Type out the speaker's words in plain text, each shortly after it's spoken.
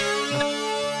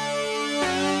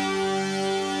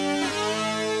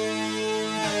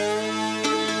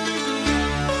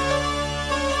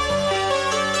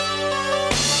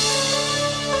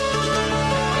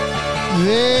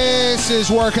is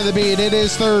Work of the Beat. It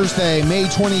is Thursday, May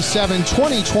 27,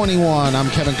 2021. I'm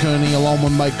Kevin Cooney, along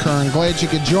with Mike Kern. Glad you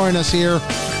could join us here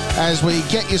as we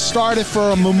get you started for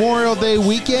a Memorial Day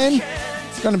weekend.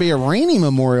 It's going to be a rainy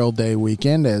Memorial Day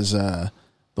weekend as the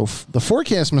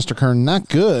forecast, Mr. Kern, not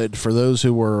good for those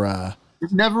who were...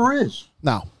 It never is.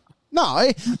 No.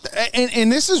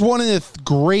 And this is one of the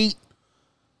great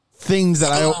things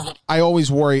that I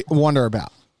always wonder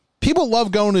about. People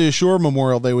love going to the shore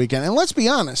Memorial Day weekend, and let's be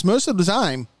honest, most of the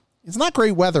time, it's not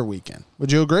great weather weekend.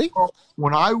 Would you agree?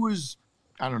 When I was,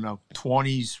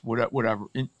 20s, whatever,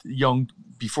 young,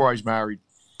 before I was married,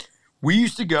 we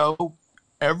used to go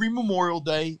every Memorial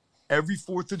Day, every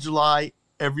 4th of July,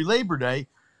 every Labor Day.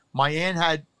 My aunt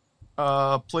had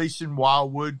a place in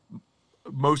Wildwood.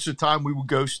 Most of the time, we would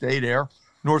go stay there,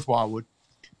 North Wildwood,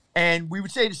 and we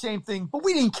would say the same thing, but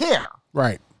we didn't care.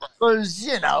 Right. Because,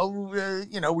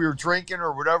 we were drinking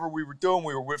or whatever we were doing.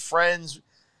 We were with friends.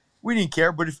 We didn't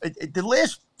care. But if the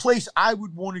last place I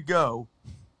would want to go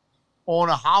on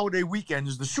a holiday weekend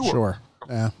is the shore. Sure.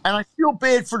 Yeah. And I feel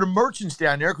bad for the merchants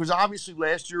down there because obviously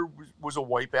last year was a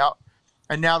wipeout.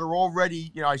 And now they're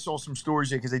already, I saw some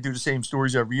stories there because they do the same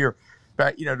stories every year.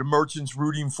 But, the merchants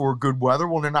rooting for good weather.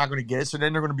 Well, they're not going to get it. So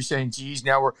then they're going to be saying, geez,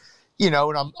 now we're... and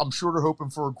I'm sure they're hoping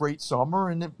for a great summer.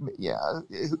 And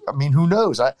who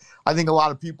knows? I think a lot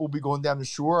of people will be going down the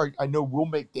shore. I know we'll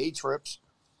make day trips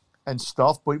and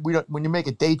stuff, but we don't. When you make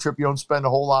a day trip, you don't spend a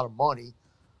whole lot of money.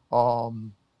 I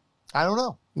don't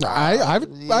know.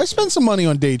 I spent some money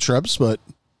on day trips, but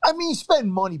you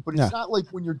spend money, but it's not like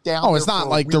when you're down. Oh, it's not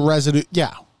like the residue.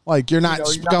 Yeah. Like you're not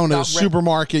going to the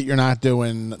supermarket. You're not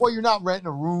doing. Well, you're not renting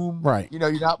a room. Right.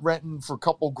 You're not renting for a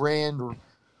couple grand or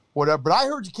whatever. But I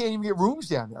heard you can't even get rooms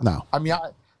down there. No.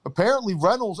 Apparently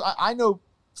rentals. I know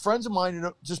friends of mine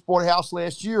that just bought a house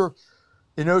last year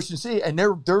in Ocean City, and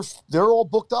they're all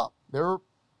booked up. They're,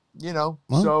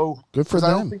 so good for them.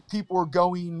 I don't think people are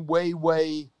going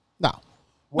way. No.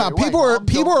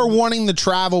 People are wanting to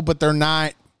travel, but they're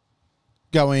not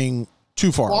going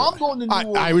too far. Well, I'm going to New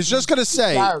Orleans. I was just going to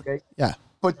say, Saturday, yeah,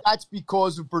 but that's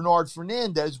because of Bernard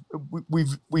Fernandez.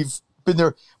 We've been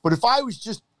there. But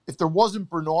if there wasn't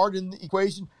Bernard in the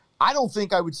equation, I don't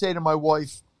think I would say to my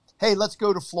wife, hey, let's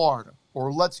go to Florida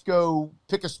or let's go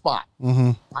pick a spot.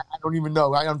 Mm-hmm. I don't even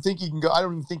know. I don't even think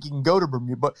he can go to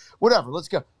Bermuda, but whatever. Let's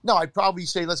go. No, I'd probably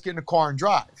say let's get in a car and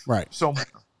drive. Right. Somewhere.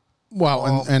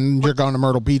 Well, and you're going to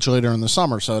Myrtle Beach later in the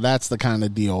summer, so that's the kind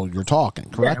of deal you're talking,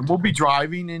 correct? Yeah, and we'll be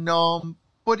driving, and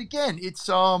but again, it's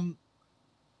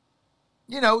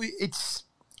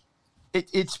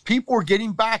it's people are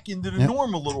getting back into the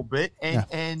norm a little bit,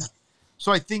 and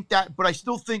so I think that, but I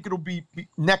still think it'll be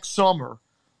next summer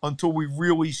until we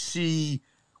really see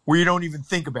where you don't even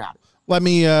think about it. Let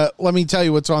me tell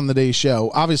you what's on today's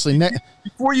show. Obviously,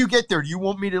 before you get there, do you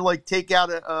want me to take out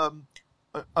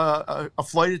a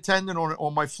flight attendant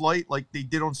on my flight like they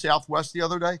did on Southwest the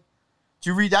other day?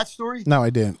 Did you read that story? No, I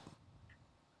didn't.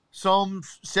 Some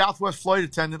Southwest flight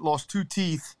attendant lost 2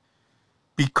 teeth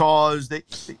because they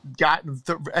got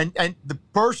and the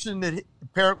person that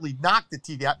apparently knocked the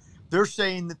teeth out, they're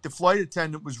saying that the flight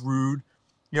attendant was rude,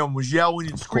 and was yelling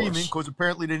and screaming because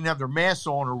apparently they didn't have their masks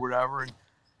on or whatever. And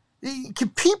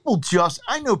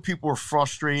I know people are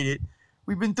frustrated.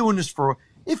 We've been doing this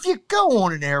if you go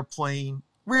on an airplane,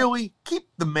 really keep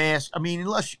the mask.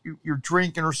 Unless you're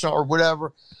drinking or so or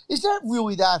whatever, is that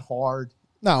really that hard?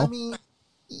 No.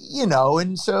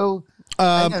 And so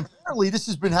and apparently this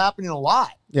has been happening a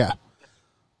lot. Yeah.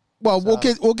 Well, we'll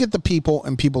get the people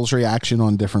and people's reaction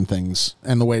on different things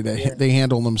and the way they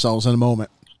handle themselves in a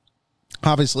moment.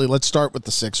 Obviously, let's start with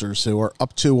the Sixers, who are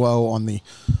up 2-0 on the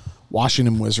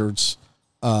Washington Wizards.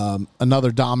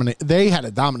 They had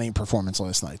a dominating performance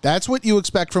last night. That's what you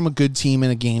expect from a good team in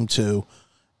a game 2.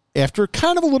 After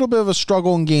kind of a little bit of a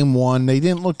struggle in game 1, they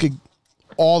didn't look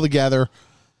all together.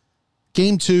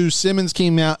 Game 2, Simmons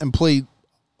came out and played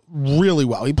really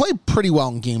well. He played pretty well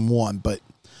in game 1, but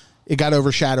it got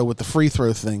overshadowed with the free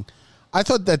throw thing. I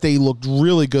thought that they looked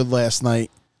really good last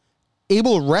night,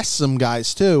 able to rest some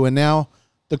guys too. And now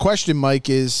the question, Mike,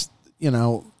 is,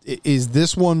 is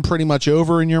this one pretty much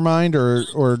over in your mind, or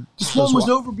this one was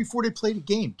over before they played a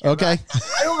game? Kevin. Okay.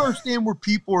 I don't understand where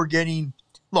people are getting.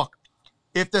 Look,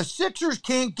 if the Sixers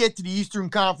can't get to the Eastern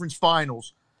Conference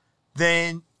Finals,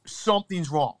 then something's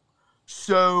wrong.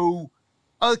 So,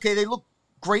 okay, they look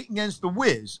great against the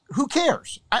Wiz. Who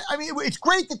cares? It's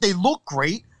great that they look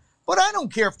great, but I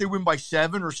don't care if they win by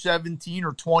 7 or 17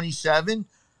 or 27,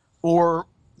 or,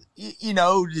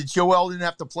 that Joel didn't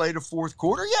have to play the fourth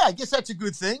quarter. Yeah, I guess that's a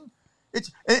good thing.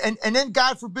 And then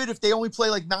God forbid if they only play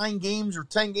like 9 games or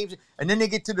 10 games, and then they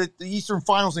get to the Eastern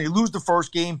Finals and they lose the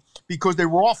first game because they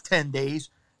were off 10 days,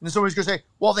 and then somebody's going to say,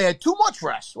 well, they had too much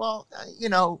rest. Well,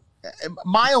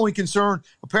 my only concern,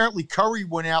 apparently Curry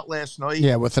went out last night.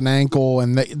 Yeah, with an ankle,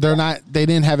 and they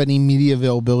didn't have any media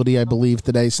availability, I believe,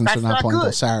 today since they're not playing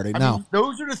until Saturday. I mean,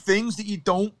 those are the things that you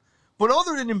don't. But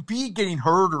other than Embiid getting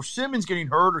hurt or Simmons getting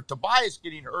hurt or Tobias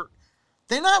getting hurt,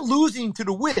 they're not losing to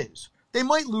the Wiz. They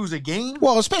might lose a game.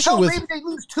 Well, especially maybe they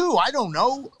lose 2. I don't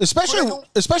know.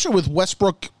 Especially with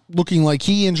Westbrook looking like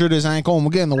he injured his ankle, and we'll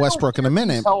get into Westbrook in a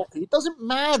minute. It doesn't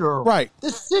matter. Right.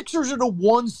 The Sixers are the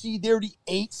 1 seed. They're the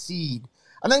 8 seed.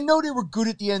 And I know they were good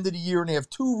at the end of the year, and they have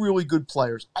 2 really good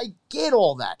players. I get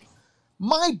all that.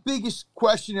 My biggest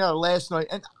question out of last night,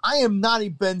 and I am not a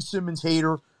Ben Simmons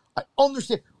hater. I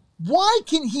understand. Why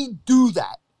can he do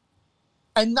that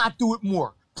and not do it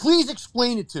more? Please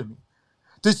explain it to me.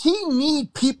 Does he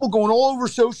need people going all over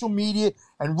social media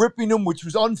and ripping him, which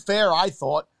was unfair, I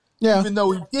thought, even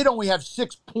though he did only have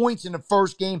 6 points in the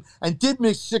first game and did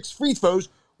miss 6 free throws,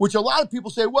 which a lot of people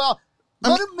say, well,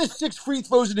 let him miss 6 free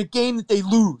throws in a game that they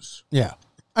lose. Yeah.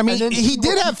 I mean, he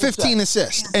did have 15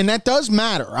 assists, and that does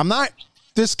matter. I'm not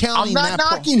discounting that. I'm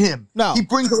not knocking him. No. He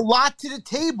brings a lot to the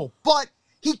table, but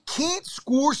he can't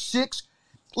score 6.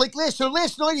 Like last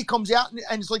night he comes out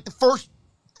and it's like the first,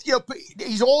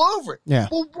 he's all over it. Yeah.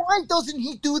 Well, why doesn't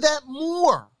he do that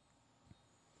more?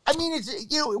 I mean, it's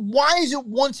why is it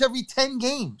once every 10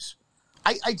 games?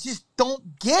 I just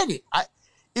don't get it.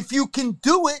 If you can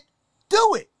do it,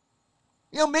 do it.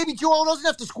 Maybe Joel doesn't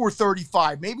have to score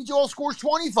 35. Maybe Joel scores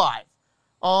 25.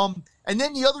 And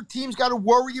then the other team's got to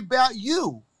worry about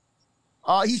you.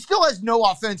 He still has no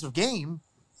offensive game.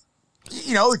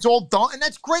 It's all done, and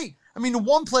that's great. I mean, the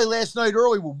one play last night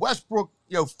early where Westbrook,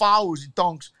 follows and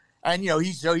dunks, and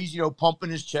he's pumping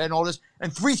his chest and all this.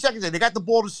 And 3 seconds later, they got the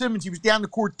ball to Simmons. He was down the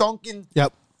court dunking.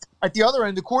 Yep. At the other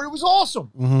end of the court, it was awesome.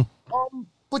 Mm-hmm.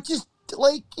 But just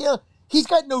like he's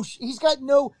got no.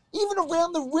 Even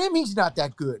around the rim, he's not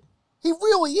that good. He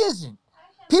really isn't.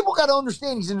 People got to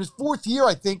understand he's in his 4th year,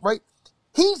 I think. Right?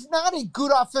 He's not a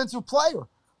good offensive player,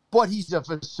 but he's a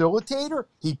facilitator.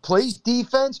 He plays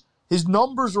defense. His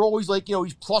numbers are always like,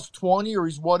 he's plus 20 or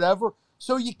he's whatever.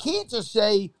 So you can't just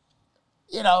say,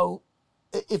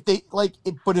 if they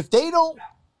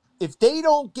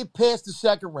don't get past the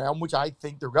second round, which I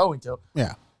think they're going to,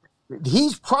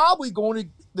 he's probably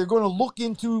they're going to look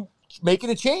into making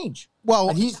a change. Well,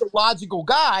 and he's the logical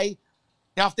guy.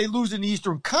 Now, if they lose in the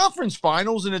Eastern Conference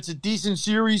Finals and it's a decent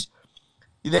series,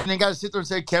 then they got to sit there and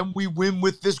say, can we win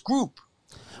with this group?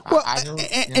 Well, I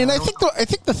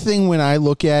think the thing when I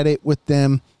look at it with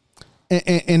them,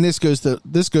 and this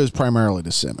goes primarily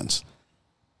to Simmons.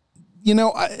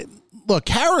 Look,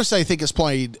 Harris, I think, has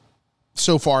played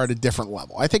so far at a different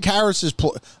level. I think Harris is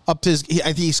up to his.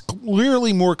 I think he's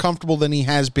clearly more comfortable than he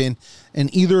has been in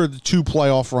either of the 2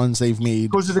 playoff runs they've made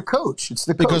because of the coach. It's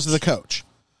the coach. Because of the coach.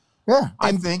 Yeah,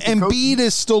 I think Embiid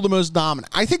is still the most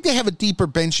dominant. I think they have a deeper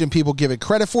bench than people give it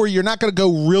credit for. You're not going to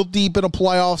go real deep in the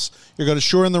playoffs. You're going to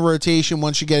shorten the rotation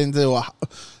once you get into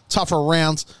tougher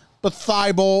rounds. But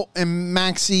Thibault and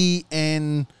Maxey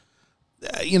and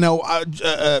the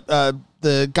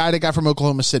guy that got from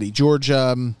Oklahoma City, George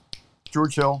Hill,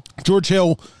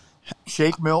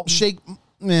 Shake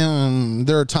Milton.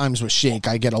 There are times with Shake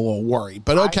I get a little worried,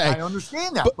 but okay, I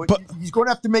understand that. But he's going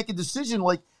to have to make a decision.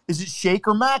 Like, is it Shake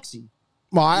or Maxey?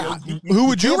 Well, who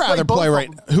would you rather play right?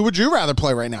 Who would you rather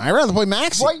play right now? I'd rather play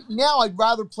Maxey. Right now, I'd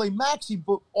rather play Maxey.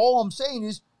 But all I'm saying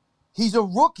is, he's a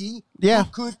rookie. Yeah,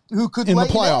 who could in the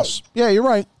playoffs? Yeah, you're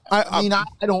right. I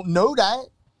don't know that.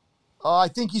 I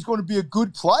think he's going to be a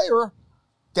good player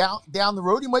down the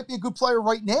road. He might be a good player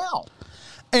right now.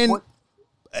 And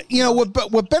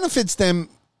what benefits them?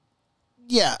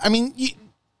 Yeah, I mean,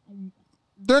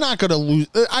 they're not going to lose.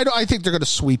 I think they're going to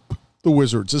sweep the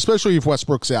Wizards, especially if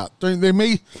Westbrook's out. They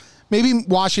maybe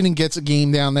Washington gets a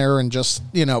game down there and just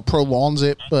prolongs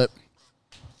it, but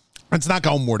it's not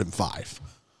going more than 5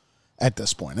 at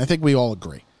this point. I think we all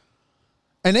agree.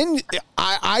 And then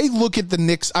I look at the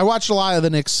Knicks. I watched a lot of the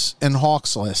Knicks and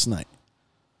Hawks last night.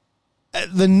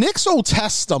 The Knicks will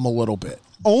test them a little bit,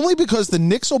 only because the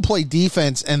Knicks will play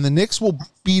defense and the Knicks will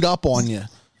beat up on you.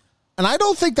 And I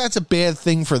don't think that's a bad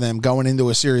thing for them going into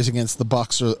a series against the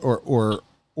Bucks or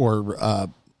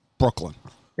Brooklyn.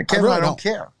 I don't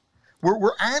care.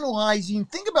 We're analyzing.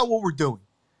 Think about what we're doing,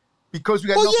 because we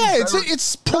got. Well, yeah,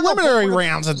 it's preliminary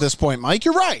rounds at this point, Mike.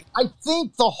 You're right. I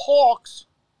think the Hawks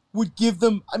would give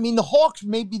them. I mean, the Hawks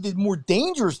may be the more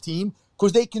dangerous team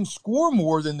because they can score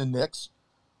more than the Knicks.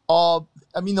 I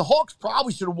mean, the Hawks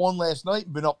probably should have won last night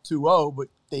and been up 2-0, but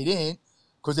they didn't,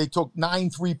 because they took 9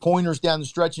 3-pointers down the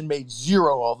stretch and made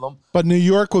 0 of them. But New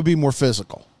York would be more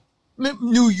physical.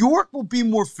 New York will be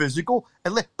more physical,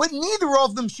 but neither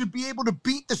of them should be able to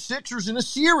beat the Sixers in a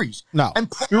series. No,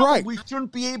 and you're right. We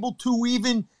shouldn't be able to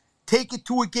even take it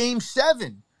to a game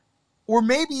 7 or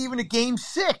maybe even a game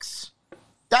 6.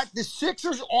 That the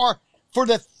Sixers are, for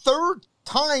the third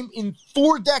time in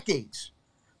 4 decades,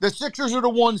 the Sixers are the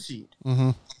 1 seed.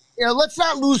 Mm-hmm. Let's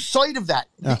not lose sight of that.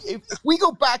 Yeah. If we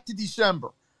go back to December,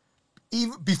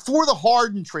 even before the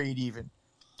Harden trade even,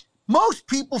 most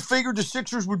people figured the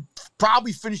Sixers would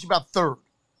probably finish about 3rd.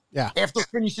 Yeah. After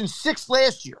finishing 6th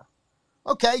last year.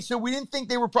 Okay, so we didn't think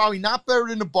they were probably not better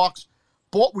than the Bucks.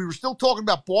 But we were still talking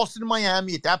about Boston and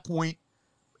Miami at that point.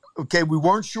 Okay, we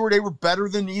weren't sure they were better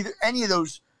than any of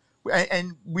those.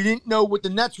 And we didn't know what the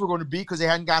Nets were going to be because they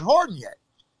hadn't got Harden yet.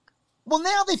 Well,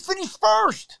 now they finished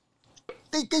first.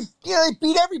 They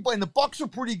beat everybody. And the Bucks are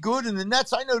pretty good. And the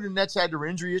Nets, I know the Nets had their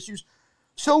injury issues.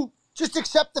 So just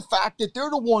accept the fact that they're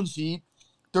the 1 seed.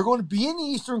 They're going to be in the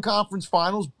Eastern Conference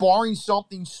Finals, barring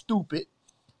something stupid.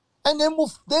 And then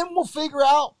we'll figure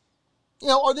out,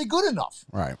 are they good enough?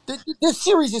 Right. This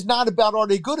series is not about are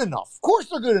they good enough. Of course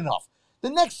they're good enough. The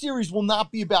next series will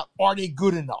not be about are they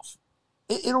good enough.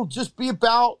 It'll just be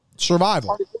about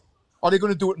survival. Are they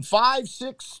going to do it in 5,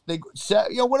 6?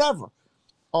 Whatever.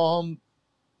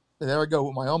 There I go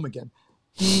with my again.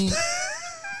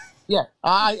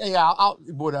 I'll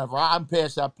whatever. I'm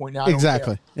past that point now.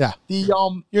 Exactly. Yeah.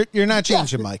 You're not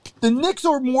changing, Mike. The Knicks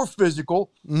are more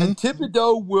physical, and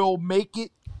Thibodeau will make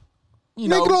it.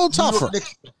 Make it a little tougher.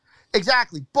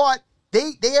 Exactly, but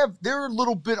they're a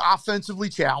little bit offensively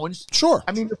challenged. Sure.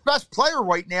 I mean, the best player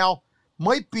right now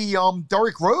might be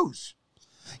Derrick Rose.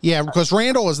 Yeah, because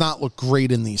Randall has not looked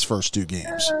great in these first 2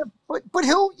 games. But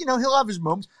he'll have his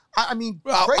moments.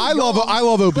 I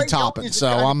love Obi Toppin, so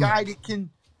I'm guy that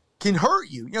can hurt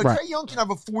you. Right. Trae Young can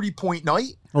have a 40-point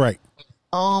night. Right.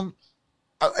 I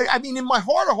mean, in my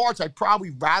heart of hearts, I'd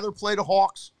probably rather play the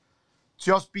Hawks,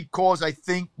 just because I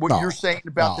think what you're saying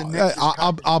about the Knicks.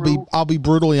 I'll be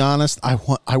brutally honest. I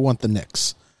want the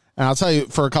Knicks, and I'll tell you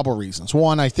for a couple of reasons.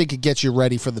 One, I think it gets you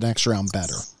ready for the next round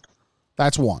better.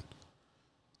 That's one.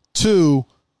 2,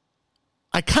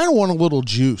 I kind of want a little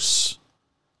juice,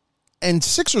 and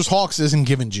Sixers Hawks isn't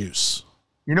giving juice.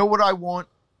 You know what I want?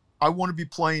 I want to be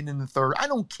playing in the 3rd. I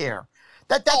don't care.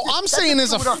 I'm saying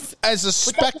as a spectator.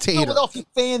 That's a Philadelphia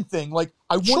fan thing. Like,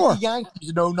 I want the Yankees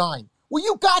in 2009. Well,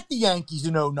 you got the Yankees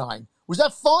in 2009. Was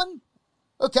that fun?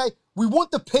 Okay. We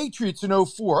want the Patriots in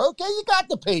 2004. Okay, you got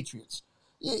the Patriots.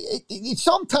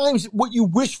 Sometimes what you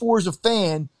wish for as a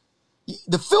fan,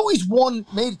 the Phillies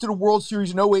made it to the World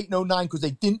Series in 2008 and 2009 because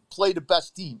they didn't play the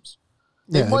best teams.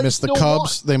 They missed the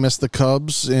Cubs. They missed the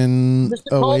Cubs in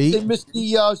 2008. They missed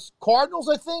the Cardinals,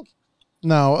 I think.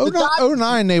 No,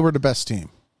 2009 they were the best team.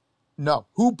 No.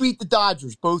 Who beat the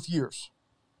Dodgers both years?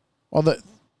 Who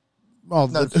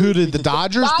did the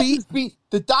Dodgers beat?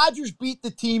 The Dodgers beat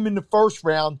the team in the first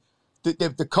round.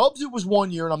 The Cubs, it was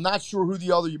 1 year, and I'm not sure who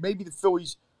the other year. Maybe the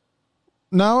Phillies.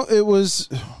 No, it was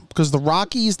because the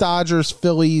Rockies, Dodgers,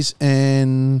 Phillies,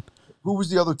 and who was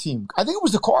the other team? I think it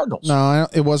was the Cardinals. No,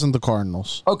 it wasn't the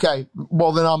Cardinals. Okay,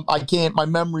 well then I can't. My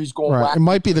memory's going back. It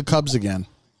might be the Cubs again.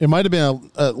 It might have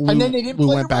been and then they didn't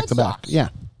play went back to back. Yeah,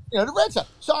 the Red Sox.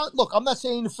 So look, I'm not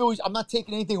saying the Phillies. I'm not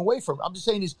taking anything away from it. I'm just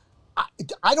saying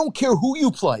I don't care who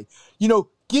you play.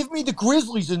 Give me the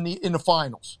Grizzlies in the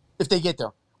finals if they get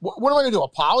there. What am I going to do?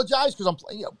 Apologize because I'm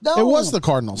playing? No, it was the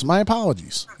Cardinals. My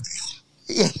apologies.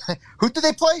 Who did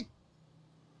they play?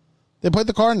 They played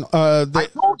the Cardinals. I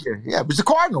told you. Yeah, it was the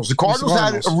Cardinals. The Cardinals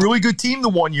had a really good team the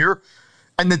 1 year,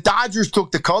 and the Dodgers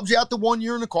took the Cubs out the 1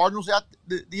 year and the Cardinals out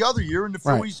the other year, and the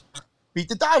Phillies beat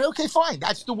the Dodgers. Okay, fine.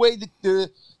 That's the way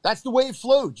that's the way it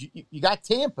flowed. You got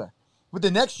Tampa, but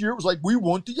the next year it was like we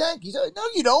want the Yankees. No,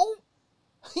 you don't.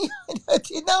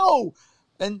 No,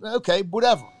 and okay,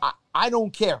 whatever. I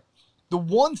don't care. The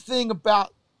one thing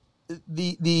about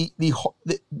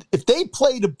if they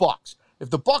play the Bucks, if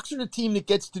the Bucks are the team that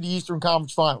gets to the Eastern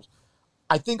Conference Finals,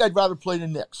 I think I'd rather play the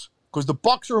Knicks because the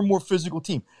Bucks are a more physical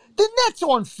team. The Nets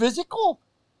aren't physical.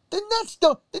 The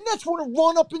Nets want to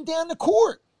run up and down the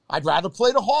court. I'd rather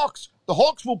play the Hawks. The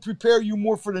Hawks will prepare you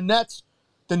more for the Nets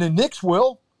than the Knicks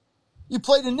will. You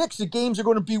play the Knicks, the games are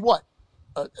going to be what?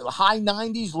 High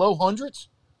 90s, low hundreds?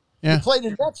 Yeah. You play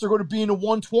the Nets, they're going to be in the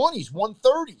 120s,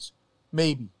 130s,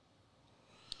 maybe.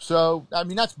 So, I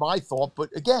mean, that's my thought. But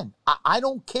again, I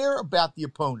don't care about the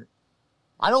opponent.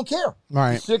 I don't care. All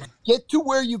right. Get to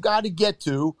where you got to get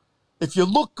to. If you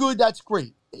look good, that's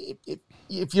great.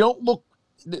 If you don't look,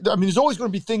 I mean, there's always going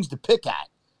to be things to pick at.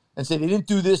 and say they didn't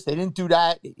do this, they didn't do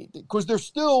that, because they're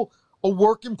still a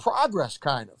work in progress,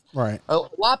 kind of. Right. A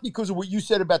lot because of what you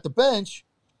said about the bench,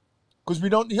 because we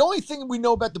don't. The only thing we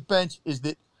know about the bench is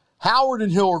that Howard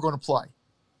and Hill are going to play.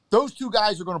 Those two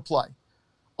guys are going to play.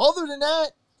 Other than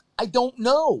that, I don't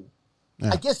know.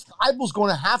 Yeah. I guess Eibel's going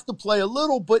to have to play a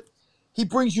little, but he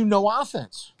brings you no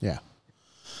offense. Yeah.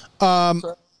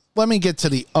 Let me get to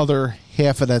the other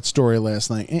half of that story last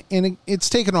night. And it's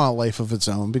taken on a life of its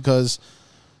own because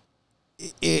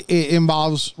it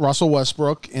involves Russell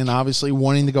Westbrook and obviously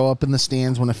wanting to go up in the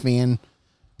stands when a fan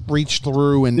reached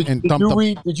through and dumped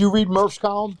up. Did you read Murph's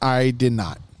column? I did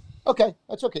not. Okay,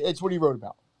 that's okay. It's what he wrote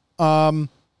about.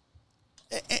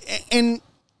 And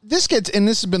this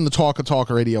has been the talk of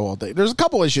Talker Radio all day. There's a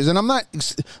couple issues, and I'm not.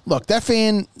 Look, that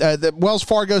fan, the Wells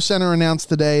Fargo Center announced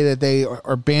today that they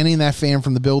are banning that fan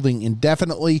from the building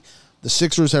indefinitely. The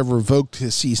Sixers have revoked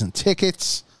his season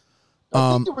tickets.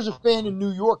 I think there was a fan in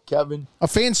New York, Kevin. A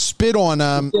fan spit on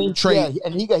Trae. Yeah,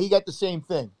 and he got the same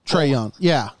thing. Trae Young,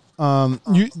 yeah.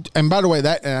 And by the way,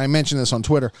 and I mentioned this on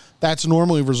Twitter, that's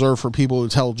normally reserved for people who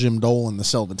tell Jim Dolan to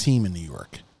sell the team in New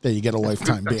York that you get a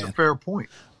lifetime ban. That's a fair point.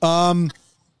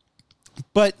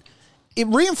 But it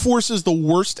reinforces the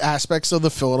worst aspects of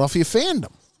the Philadelphia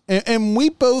fandom. And we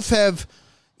both have,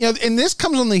 and this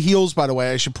comes on the heels, by the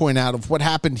way, I should point out, of what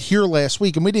happened here last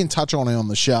week, and we didn't touch on it on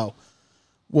the show,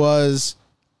 was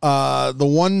the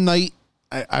one night,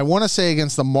 I want to say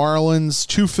against the Marlins,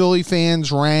 two Philly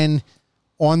fans ran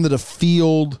onto the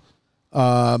field,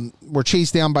 were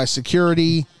chased down by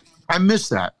security. I missed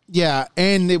that. Yeah,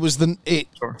 and it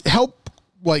helped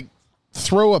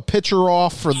throw a pitcher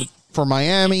off for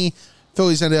Miami.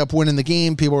 Phillies ended up winning the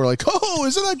game. People were like, "Oh,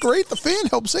 isn't that great? The fan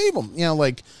helped save them."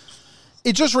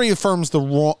 It just reaffirms the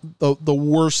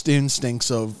worst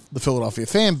instincts of the Philadelphia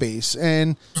fan base.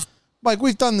 And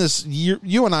we've done this year.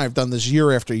 You and I have done this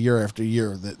year after year after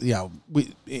year. That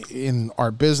we in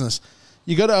our business,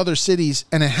 you go to other cities,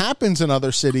 and it happens in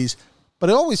other cities, but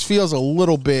it always feels a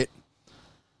little bit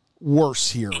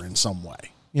worse here in some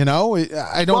way.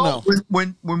 I don't know.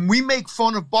 When we make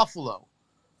fun of Buffalo,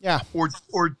 yeah,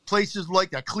 or places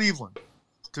like that, Cleveland,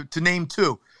 to name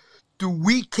two, do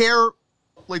we care?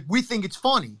 We think it's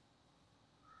funny.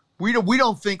 We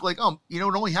don't think it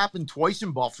only happened twice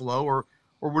in Buffalo or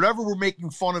whatever we're making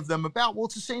fun of them about. Well,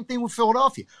 it's the same thing with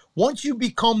Philadelphia. Once you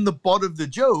become the butt of the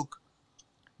joke,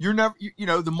 you're never,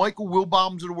 the Michael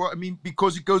Wilboms of the world. I mean,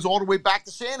 because it goes all the way back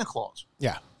to Santa Claus.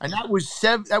 Yeah, and that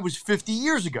was 50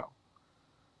 years ago.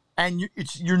 And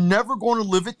you're never going to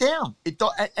live it down.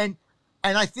 And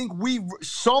I think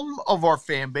some of our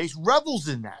fan base revels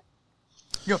in that.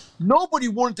 Nobody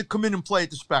wanted to come in and play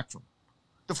at the Spectrum.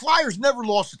 The Flyers never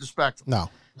lost at the Spectrum. No.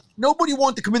 Nobody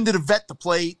wanted to come into the Vet to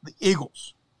play the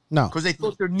Eagles. No. Because they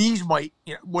thought their knees might,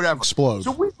 whatever. Explode.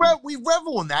 So we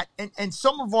revel in that. And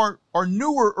some of our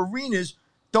newer arenas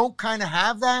don't kind of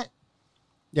have that.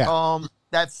 Yeah.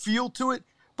 That feel to it.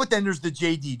 But then there's the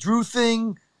J.D. Drew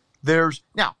thing.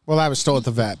 Well, I was still at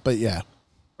the Vet, but yeah.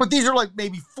 But these are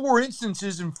maybe 4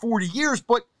 instances in 40 years,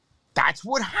 but that's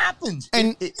what happens.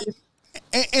 And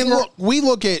look,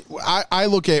 I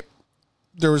look at,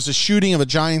 there was a shooting of a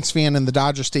Giants fan in the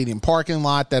Dodger Stadium parking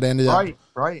lot that ended up,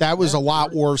 right. That was a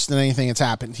lot worse than anything that's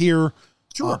happened here.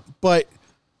 Sure. But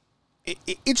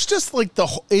it's just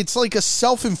it's like a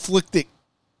self-inflicted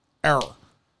error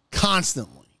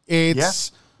constantly. It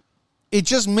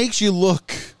just makes you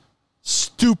look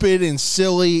stupid and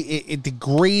silly, it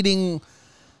degrading.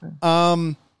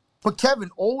 But Kevin,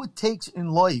 all it takes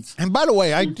in life. And by the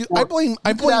way, I blame.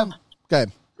 Go ahead. Go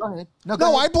ahead.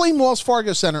 I blame Wells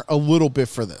Fargo Center a little bit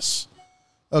for this.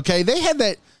 Okay, they had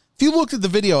that. If you looked at the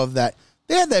video of that,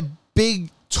 they had that big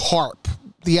tarp,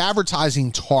 the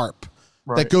advertising tarp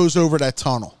that goes over that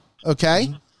tunnel.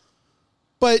 Okay,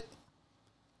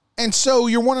 and so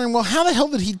you're wondering, well, how the hell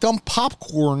did he dump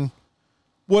popcorn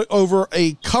over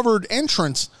a covered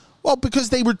entrance? Well, because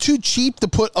they were too cheap to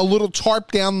put a little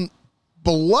tarp down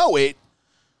below it,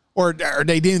 or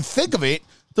they didn't think of it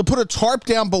to put a tarp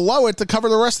down below it to cover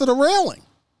the rest of the railing.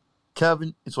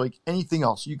 Kevin, it's like anything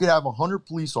else. You could have 100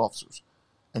 police officers,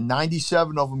 and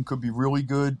 97 of them could be really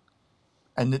good,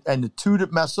 and the 2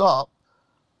 that mess up,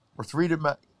 or 3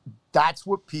 that that's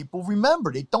what people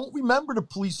remember. They don't remember the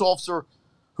police officer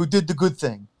who did the good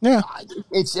thing. Yeah,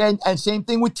 and same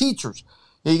thing with teachers.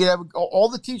 You can have all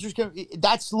the teachers.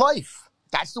 That's life.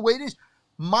 That's the way it is.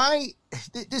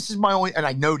 This is my only, and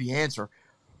I know the answer.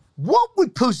 What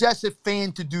would possess a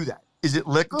fan to do that? Is it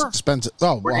liquor? It's expensive.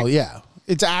 Oh, well, yeah.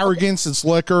 It's arrogance. It's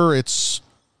liquor.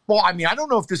 Well, I mean, I don't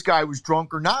know if this guy was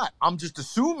drunk or not. I'm just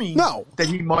assuming that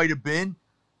he might have been.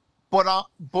 But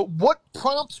what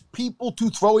prompts people to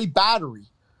throw a battery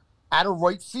at a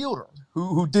right fielder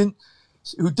who didn't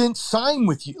sign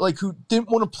with you, like who didn't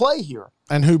want to play here,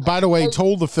 and who, by the way,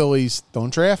 told the Phillies,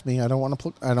 "Don't draft me. I don't want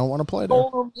to play there."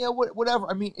 Told them, yeah, whatever.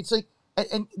 I mean, it's like,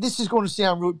 and this is going to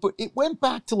sound rude, but it went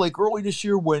back to like early this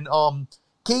year when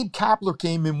Gabe Kapler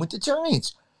came in with the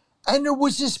Giants, and there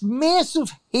was this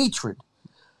massive hatred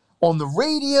on the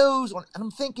radios, and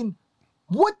I'm thinking,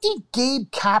 what did Gabe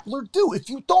Kapler do? If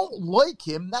you don't like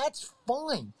him, that's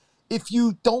fine. If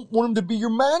you don't want him to be your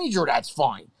manager, that's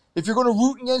fine. If you're going to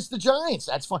root against the Giants,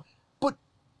 that's fine. But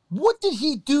what did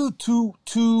he do to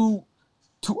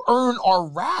earn our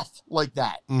wrath like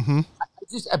that? Mm-hmm.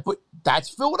 But that's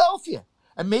Philadelphia,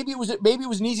 and maybe it was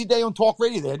an easy day on talk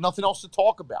radio. They had nothing else to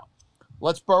talk about.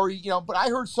 Let's bury, But I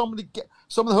heard some of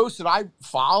the hosts that I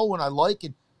follow and I like,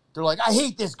 and they're like, I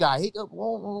hate this guy.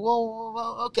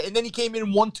 Well, okay. And then he came in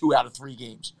and won 2 out of 3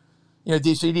 games. Do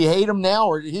you hate him now,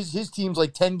 or his team's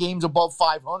like 10 games above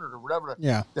 500 or whatever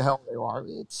the hell they are?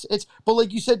 But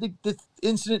like you said, the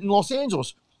incident in Los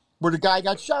Angeles where the guy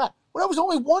got shot. Well, that was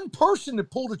only one person that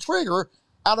pulled the trigger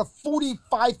out of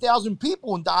 45,000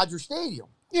 people in Dodger Stadium.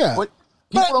 Yeah. But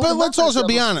let's also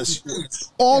be honest.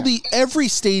 Every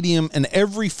stadium and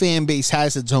every fan base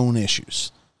has its own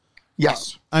issues.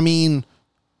 Yes. I mean,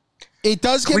 it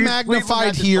does get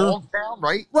magnified here. Down,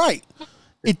 right? Right.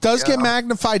 It does get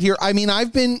magnified here. I mean,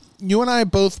 you and I have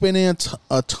both been in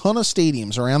a ton of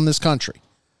stadiums around this country.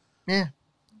 Yeah.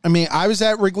 I mean, I was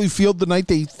at Wrigley Field the night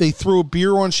they threw a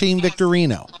beer on Shane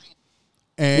Victorino.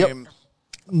 And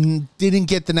didn't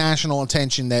get the national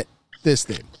attention that this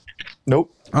did.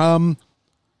 Nope. And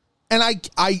I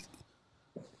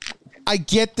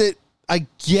get that. I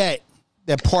get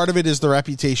that part of it is the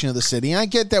reputation of the city. And I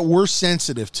get that we're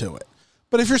sensitive to it.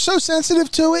 But if you're so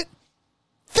sensitive to it,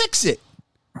 fix it.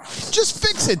 Just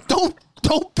fix it. Don't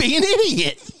be an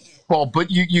idiot. Well, but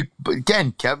but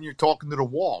again, Kevin, you're talking to the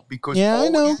wall because I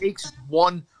know. It takes is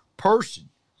one person.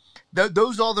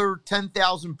 Those other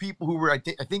 10,000 people who were, I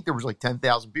think there was like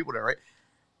 10,000 people there, right?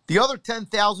 The other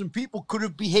 10,000 people could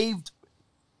have behaved,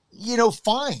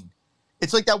 fine.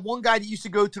 It's like that one guy that used to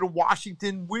go to the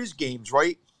Washington Wiz games,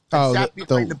 right? Oh,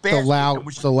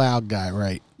 the loud guy,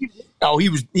 right? No,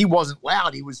 he wasn't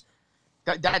loud. He was.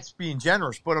 That's being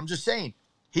generous, but I'm just saying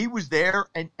he was there,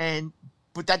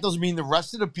 but that doesn't mean the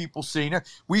rest of the people seen it.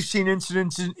 We've seen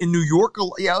incidents in New York.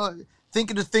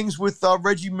 Thinking of things with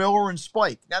Reggie Miller and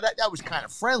Spike. Now that was kind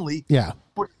of friendly. Yeah.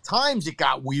 But at times it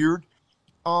got weird.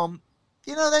 Look,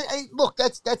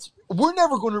 that's we're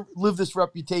never going to live this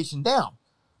reputation down.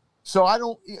 So I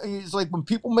don't. It's like when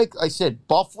people I said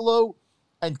Buffalo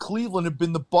and Cleveland have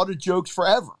been the butt of jokes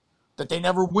forever. That they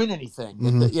never win anything.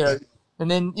 Mm-hmm. And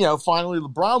then finally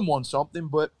LeBron won something.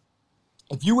 But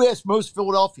if you ask most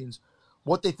Philadelphians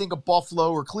what they think of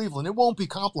Buffalo or Cleveland, it won't be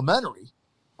complimentary.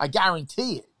 I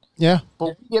guarantee it. Yeah.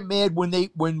 But we get mad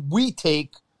when we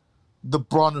take the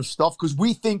brunt of stuff because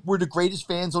we think we're the greatest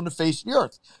fans on the face of the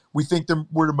earth. We think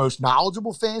we're the most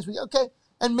knowledgeable fans.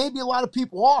 And maybe a lot of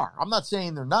people are. I'm not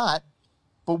saying they're not,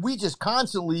 but we just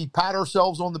constantly pat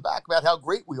ourselves on the back about how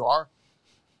great we are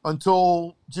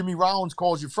until Jimmy Rollins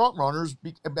calls you front runners,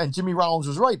 and Jimmy Rollins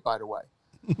was right, by the way.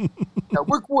 Now,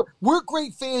 we're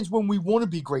great fans when we want to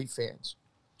be great fans.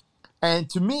 And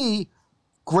to me,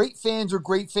 great fans are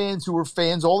great fans who are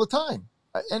fans all the time.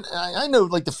 And I know,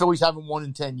 like, the Phillies haven't won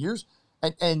in 10 years,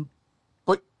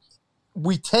 but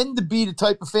we tend to be the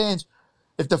type of fans,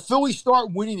 if the Phillies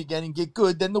start winning again and get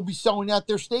good, then they'll be selling out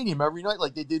their stadium every night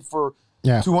like they did for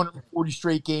 240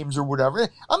 straight games or whatever.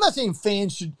 I'm not saying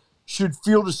fans should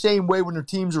feel the same way when their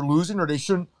teams are losing, or they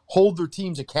shouldn't hold their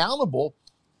teams accountable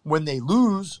when they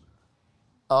lose.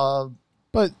 But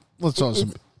let's also...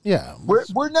 Yeah,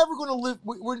 we're never going to live.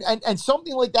 And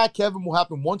something like that, Kevin, will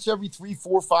happen once every 3,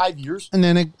 4, 5 years, and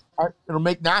then it'll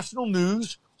make national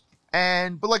news.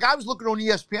 But like I was looking on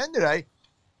ESPN today,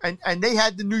 and they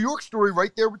had the New York story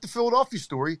right there with the Philadelphia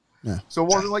story. Yeah. So it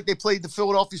wasn't like they played the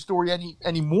Philadelphia story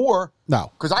anymore.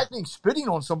 No, because I think spitting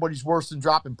on somebody's worse than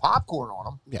dropping popcorn on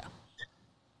them.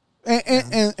 Yeah.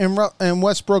 And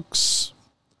Westbrook,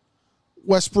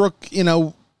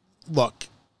 look,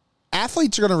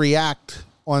 athletes are going to react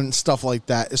on stuff like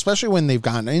that, especially when they've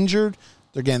gotten injured.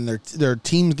 They're getting their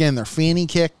team's getting their fanny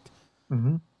kicked.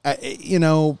 Mm-hmm.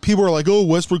 People are like, "Oh,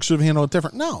 Westbrook should have handled it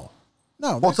different." No.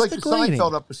 Well, it's like the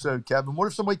Seinfeld episode, Kevin. What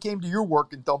if somebody came to your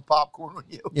work and dumped popcorn on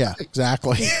you? Yeah,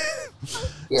 exactly.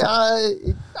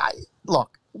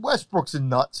 Look, Westbrook's a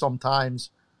nut sometimes,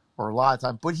 or a lot of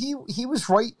times, but he was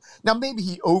right. Now maybe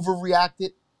he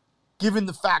overreacted, given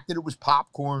the fact that it was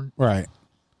popcorn. Right.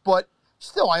 But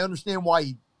still, I understand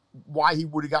why why he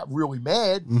would have got really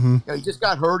mad. Mm-hmm. You know, he just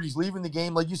got hurt. He's leaving the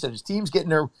game. Like you said, his team's getting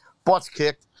their butts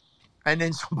kicked. And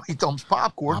then somebody dumps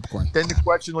popcorn. Then the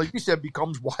question, like you said,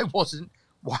 becomes why was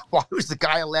the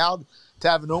guy allowed to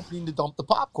have an opening to dump the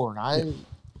popcorn?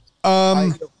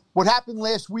 What happened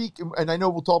last week, and I know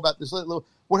we'll talk about this later,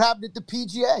 what happened at the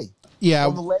PGA? Yeah.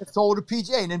 On the last hole of the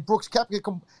PGA. And then Brooks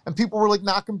Koepka, and people were like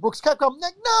knocking Brooks Koepka. I'm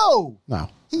like, no.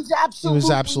 He was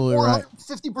absolutely right.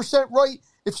 50% right.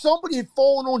 If somebody had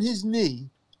fallen on his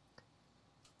knee,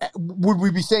 would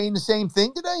we be saying the same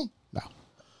thing today? No.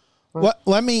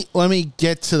 Let me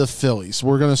get to the Phillies.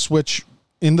 We're going to switch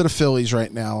into the Phillies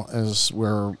right now as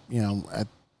we're, at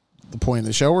the point in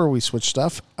the show where we switch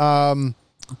stuff.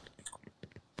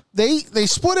 They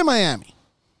split in Miami.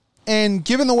 And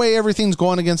given the way everything's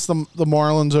gone against the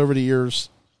Marlins over the years,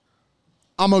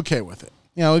 I'm okay with it.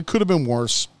 It could have been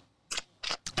worse.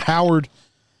 Howard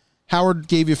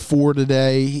gave you 4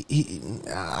 today.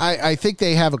 I think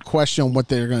they have a question on what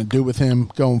they're going to do with him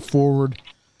going forward.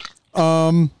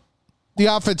 The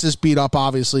offense is beat up,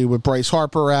 obviously, with Bryce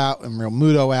Harper out and Real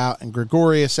Muto out and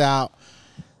Gregorius out,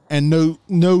 and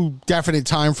no definite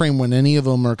time frame when any of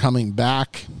them are coming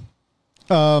back.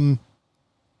 They're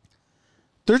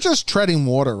just treading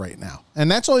water right now, and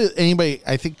that's all anybody,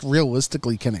 I think,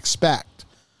 realistically can expect.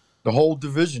 The whole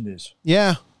division is.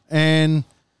 Yeah, and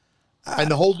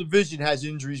the whole division has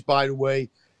injuries, by the way.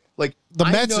 Like the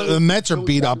Mets are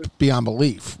beat up beyond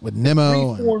belief with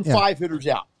Nimmo. 3, 4, and 5 hitters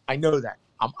out. I know that.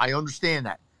 I understand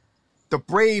that. The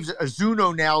Braves,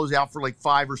 Azuno now is out for like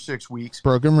 5 or 6 weeks.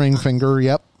 Broken ring finger,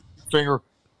 yep.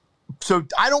 So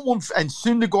I don't want, and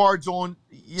Syndergaard's on.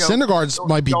 Syndergaard's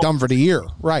might be done for the year,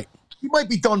 right? He might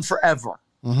be done forever.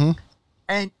 Mm-hmm.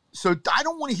 And so I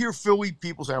don't want to hear Philly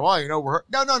people say, well, we're hurt.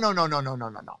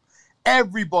 No.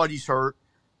 Everybody's hurt.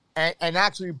 And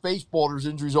actually, baseball, there's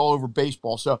injuries all over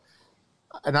baseball. So,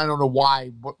 and I don't know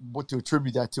why, what to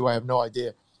attribute that to. I have no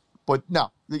idea. But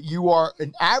no, you are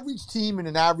an average team in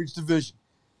an average division.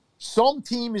 Some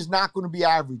team is not going to be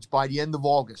average by the end of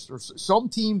August, or some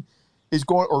team is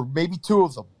going, or maybe 2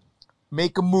 of them,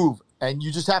 make a move. And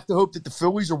you just have to hope that the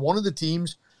Phillies are one of the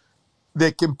teams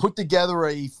that can put together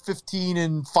a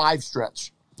 15-5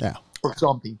 stretch. Yeah. Or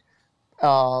something.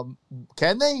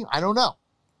 Can they? I don't know.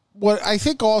 What I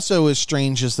think also is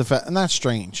strange is the fact, and not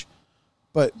strange,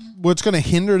 but what's going to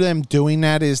hinder them doing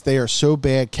that is they are so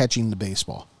bad catching the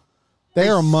baseball. They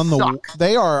are among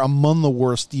the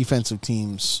worst defensive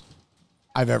teams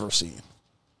I've ever seen.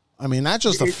 I mean, not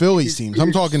just the Phillies teams.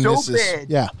 I'm talking so this bad.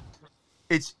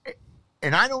 is yeah.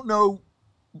 And I don't know,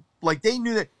 like they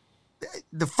knew that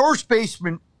the first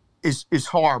baseman is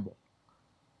horrible.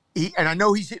 And I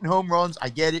know he's hitting home runs. I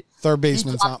get it. Third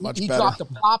baseman's not much better. He dropped a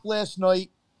pop last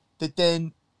night that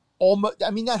then almost.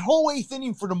 I mean, that whole 8th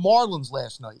inning for the Marlins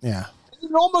last night. Yeah,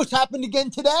 it almost happened again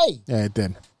today. Yeah, it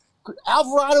did.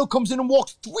 Alvarado comes in and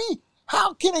walks 3.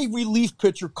 How can a relief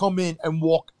pitcher come in and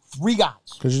walk 3 guys?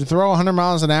 Because you throw 100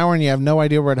 miles an hour and you have no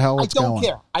idea where the hell it's going. I don't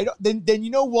care. I don't. Then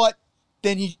you know what?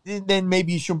 Then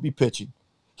maybe he shouldn't be pitching.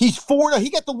 He's 4.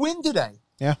 He got the win today.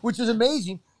 Yeah, which is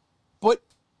amazing. But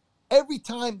every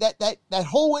time that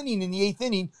whole inning in the 8th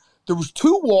inning, there was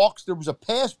 2 walks. There was a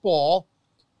pass ball,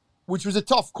 which was a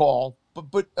tough call.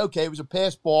 But okay, it was a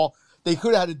pass ball. They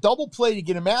could have had a double play to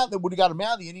get him out. That would have got him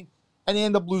out of the inning. And they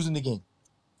end up losing the game.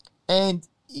 And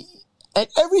at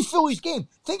every Phillies game,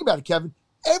 think about it, Kevin.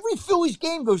 Every Phillies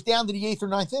game goes down to the 8th or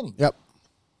 9th inning. Yep.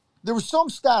 There was some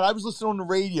stat. I was listening on the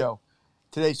radio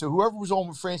today. So whoever was on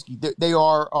with Fransky, they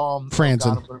are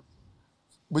Franzen.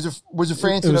 Was it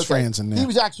Franzen? It was Franzen. Yeah. He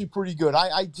was actually pretty good.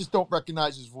 I just don't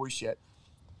recognize his voice yet.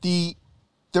 The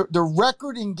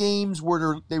record in games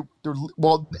where they're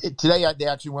today they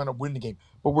actually wound up winning the game,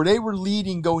 but where they were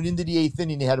leading going into the 8th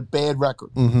inning, they had a bad record.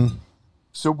 Mm-hmm.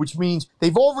 So, which means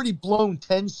they've already blown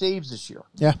 10 saves this year.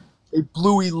 Yeah. They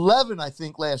blew 11, I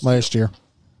think, last year.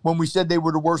 When we said they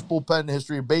were the worst bullpen in the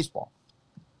history of baseball.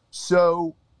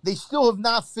 So, they still have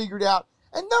not figured out.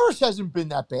 And Norris hasn't been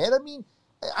that bad. I mean,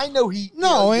 I know he...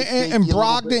 No, and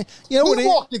Brogdon... You know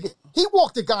he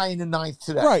walked a guy in the 9th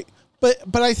today. Right.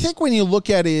 But I think when you look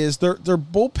at it is their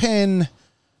bullpen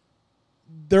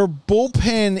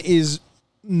is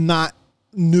not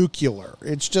nuclear.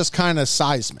 It's just kind of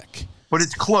seismic. But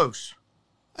it's close.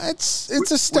 It's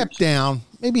a step down,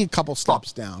 maybe a couple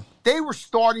steps down. They were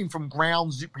starting from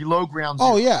below ground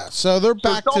zero. Oh, yeah. So they're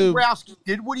back to... Dombrowski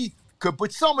did what he could,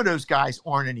 but some of those guys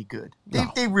aren't any good.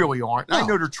 They really aren't. No. I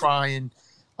know they're trying.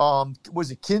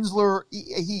 Was it Kinsler?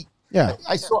 Yeah.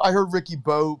 I heard Ricky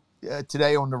Bowe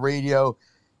today on the radio,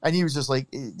 and he was just like,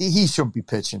 he shouldn't be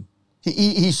pitching.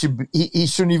 He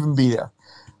shouldn't even be there.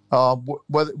 But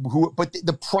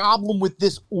the problem with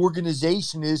this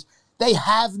organization is they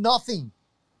have nothing.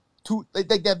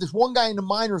 They have this one guy in the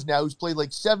minors now who's played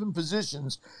like 7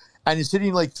 positions and is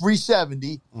hitting like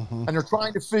 370, and they're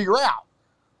trying to figure out,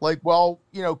 like, well,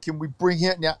 can we bring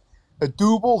him now?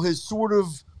 Adubel has sort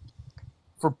of,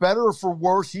 for better or for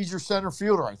worse, he's your center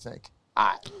fielder, I think.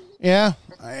 I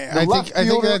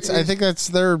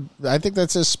think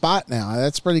that's his spot now.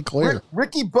 That's pretty clear.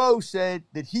 Ricky Bo said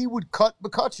that he would cut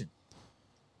McCutchen.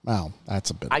 Wow,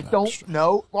 that's a bit. I don't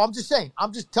know. Well, I'm just saying.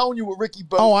 I'm just telling you what Ricky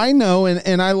Bo. Oh, I know,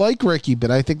 and I like Ricky,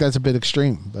 but I think that's a bit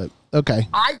extreme. But okay,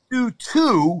 I do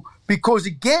too, because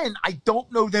again, I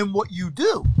don't know then what you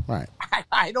do. Right.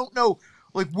 I don't know.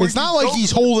 Like, it's not like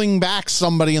he's holding back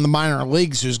somebody in the minor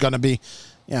leagues who's going to be,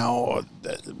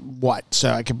 what? So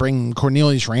I could bring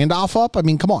Cornelius Randolph up? I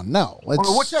mean, come on, no.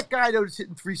 What's that guy that's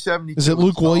hitting 370? Is it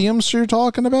Luke Williams you're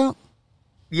talking about?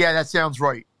 Yeah, that sounds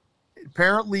right.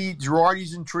 Apparently,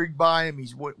 Girardi's intrigued by him.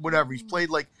 He's whatever. He's played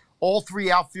like all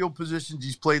 3 outfield positions.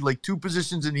 He's played like 2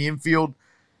 positions in the infield.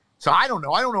 So I don't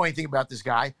know. I don't know anything about this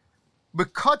guy.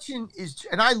 McCutchen is,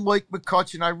 and I like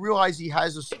McCutchen. I realize he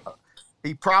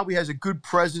probably has a good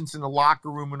presence in the locker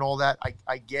room and all that.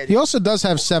 I get it. He also does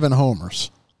have 7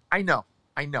 homers. I know.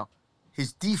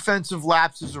 His defensive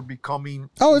lapses are becoming.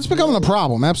 Oh, it's becoming a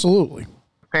problem. Absolutely.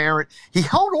 Apparent. He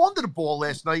held on to the ball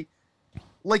last night,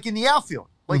 like in the outfield,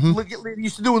 like he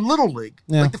used to do in Little League.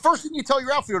 Yeah. Like the first thing you tell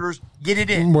your outfielders, get it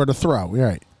in. Where to throw.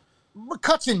 Right.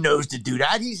 McCutchen knows to do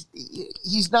that.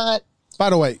 He's not. By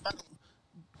the way,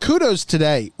 kudos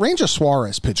today. Ranger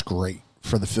Suarez pitched great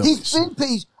for the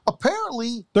Phillies.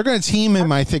 Apparently, they're going to team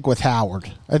him, I think, with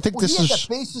Howard. I think this is that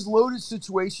bases loaded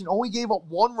situation. Only gave up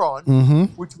 1 run,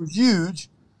 which was huge.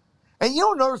 And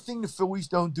another thing the Phillies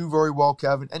don't do very well,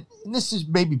 Kevin, and this is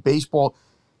maybe baseball,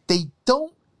 they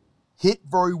don't hit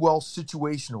very well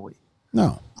situationally.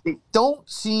 No, they don't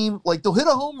seem like they'll hit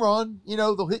a home run.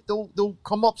 They'll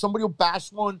come up, somebody will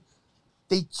bash one.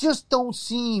 They just don't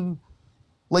seem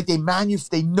like they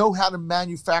know how to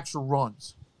manufacture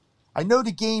runs. I know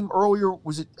the game earlier,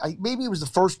 maybe it was the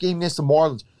first game against the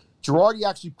Marlins. Girardi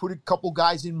actually put a couple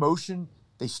guys in motion.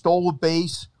 They stole a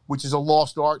base, which is a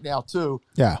lost art now too.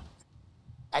 Yeah.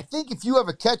 I think if you have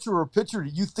a catcher or a pitcher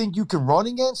that you think you can run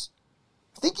against,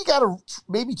 I think you got to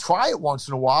maybe try it once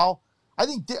in a while. I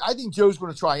think Joe's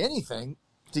going to try anything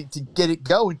to get it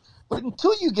going. But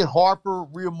until you get Harper,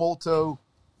 Realmuto,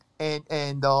 and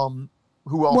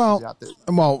who else is out there?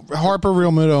 Well, Harper,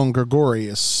 Realmuto, and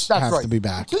Gregorius have to be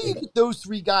back. Until you get those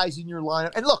 3 guys in your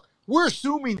lineup. And look, we're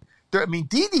assuming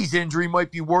Didi's injury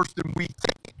might be worse than we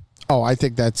think. Oh, I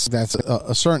think that's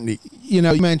a certainty. You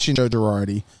mentioned Joe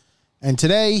Girardi, and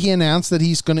today he announced that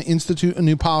he's going to institute a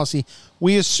new policy.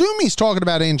 We assume he's talking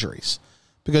about injuries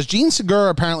because Gene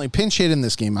Segura apparently pinch hit in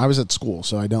this game. I was at school,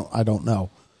 so I don't know.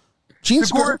 Gene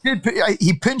Segura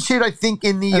he pinch hit, I think,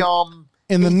 in the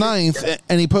in the 9th,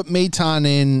 and he put Maton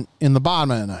in the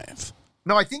bottom of the 9th.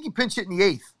 No, I think he pinched it in the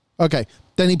 8th. Okay.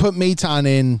 Then he put Maton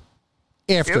in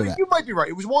after that. You might be right.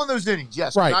 It was one of those innings,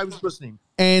 yes. Right. I was listening.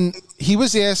 And he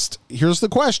was asked, here's the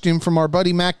question from our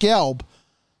buddy Matt Gelb.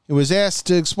 He was asked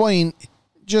to explain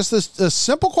just a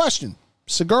simple question.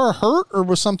 Segura hurt or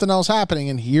was something else happening?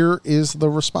 And here is the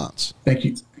response. Thank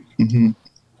you. Mm-hmm.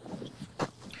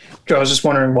 I was just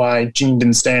wondering why Gene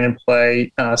didn't stand and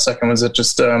play. Second, was it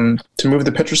just to move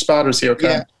the pitcher spot, or is he okay?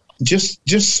 Yeah,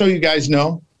 just so you guys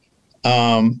know,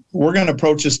 we're going to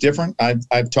approach this different.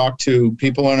 I've talked to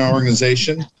people in our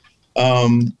organization,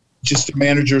 just the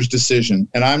manager's decision.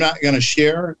 And I'm not going to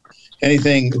share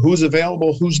anything, who's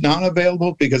available, who's not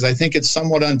available, because I think it's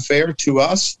somewhat unfair to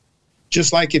us.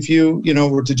 Just like if you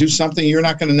were to do something, you're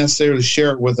not going to necessarily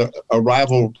share it with a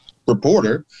rival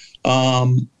reporter.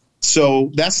 So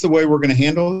that's the way we're going to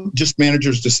handle it, just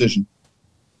manager's decision.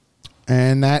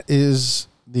 And that is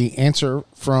the answer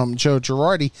from Joe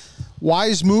Girardi.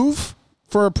 Wise move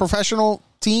for a professional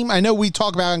team. I know we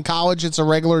talk about in college, it's a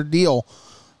regular deal.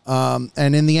 And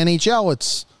in the NHL,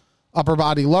 it's upper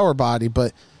body, lower body,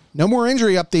 but no more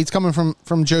injury updates coming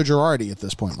from Joe Girardi at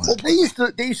this point. Well, they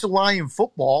used to lie in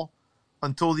football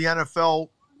until the NFL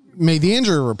made the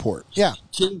injury report. Yeah.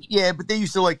 Yeah, but they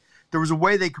used to there was a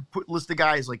way they could list the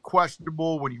guy as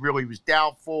questionable when he really was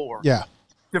doubtful or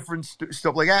different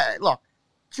stuff like that. Look,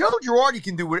 Joe Girardi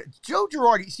can do what Joe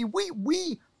Girardi. See,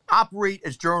 we operate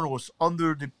as journalists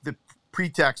under the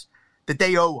pretext that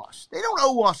they owe us. They don't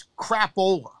owe us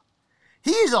crapola.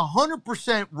 He is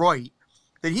 100% right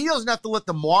that he doesn't have to let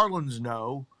the Marlins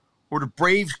know or the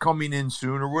Braves coming in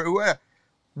soon or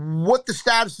what the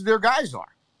status of their guys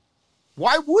are.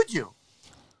 Why would you?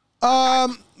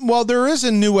 Well, there is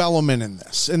a new element in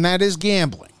this, and that is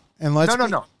gambling. And let's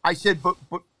No. I said, but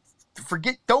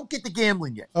forget. Don't get the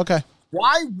gambling yet. Okay.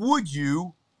 Why would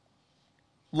you?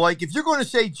 Like, if you're going to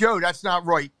say, Joe, that's not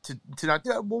right to not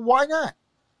do that, well, why not?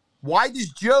 Why does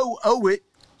Joe owe it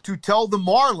to tell the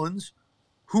Marlins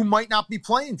who might not be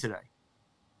playing today?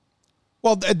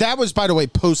 Well, that was, by the way,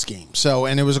 post game. So,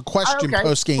 and it was a question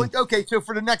post game. Okay, so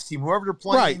for the next team, whoever they're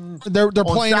playing, right? They're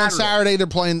playing on Saturday. They're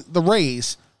playing the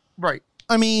Rays. Right.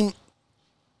 I mean,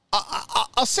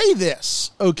 I'll say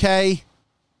this, okay?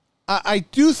 I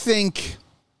do think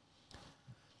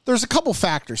there's a couple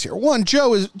factors here. One,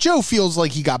 Joe feels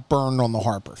like he got burned on the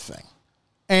Harper thing,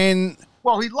 and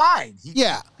he lied.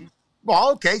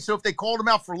 Well, okay, so if they called him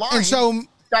out for lying, and so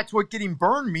that's what getting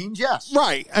burned means. Yes.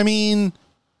 Right. I mean,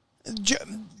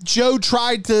 Joe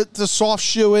tried to soft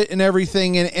shoe it and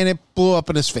everything, and it blew up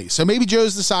in his face. So maybe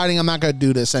Joe's deciding I'm not going to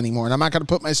do this anymore, and I'm not going to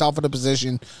put myself in a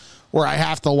position where I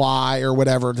have to lie or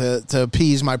whatever to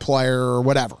appease my player or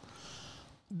whatever.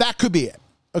 That could be it.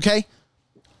 Okay.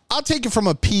 I'll take it from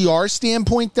a PR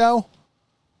standpoint, though.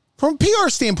 From a PR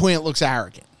standpoint, it looks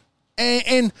arrogant.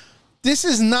 And this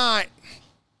is not,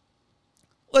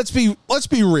 let's be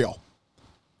real.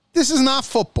 This is not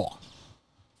football.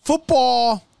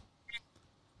 Football,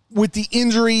 with the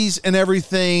injuries and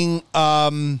everything,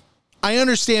 I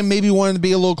understand maybe wanting to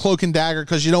be a little cloak and dagger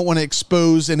because you don't want to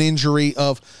expose an injury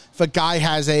of if a guy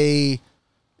has a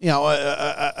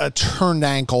turned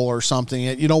ankle or something.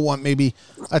 You don't want maybe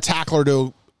a tackler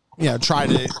to try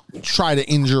to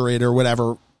injure it or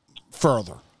whatever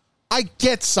further. I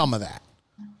get some of that.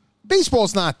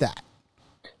 Baseball's not that.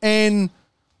 And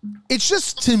it's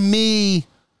just, to me,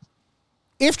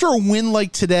 after a win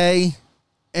like today,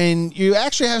 and you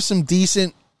actually have some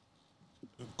decent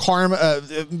karma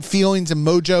feelings and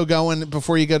mojo going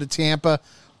before you go to Tampa,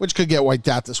 which could get wiped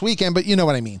out this weekend, but you know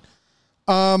what I mean.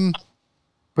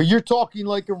 But you're talking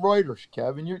like a writer,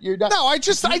 Kevin. You're not. No, I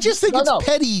just think it's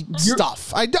petty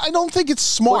stuff. I don't think it's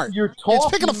smart. It's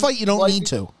picking a fight you don't need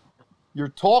to. You're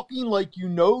talking like you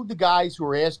know the guys who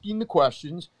are asking the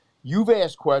questions. You've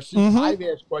asked questions. I've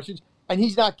asked questions, and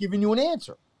he's not giving you an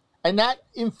answer, and that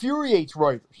infuriates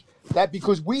writers. That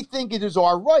because we think it is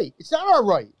our right. It's not our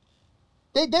right.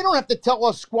 They don't have to tell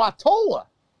us squatola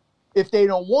if they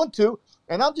don't want to.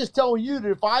 And I'm just telling you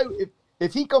that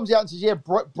if he comes out and says, yeah,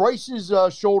 Bryce's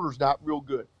shoulder's not real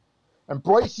good, and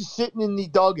Bryce is sitting in the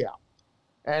dugout,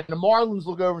 and the Marlins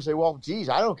look over and say, well, geez,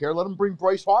 I don't care. Let him bring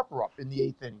Bryce Harper up in the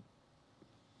 8th inning.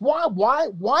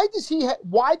 Why does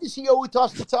he owe it to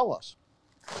us to tell us?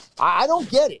 I don't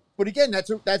get it. But again, that's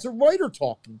a writer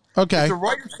talking. Okay. It's a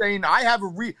writer saying, I have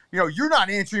you're not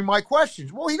answering my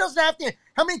questions. Well, he doesn't have to.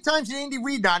 How many times did Andy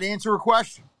Reid not answer a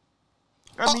question?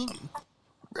 I mean,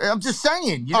 I'm just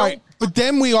saying, all right, but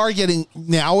then we are getting,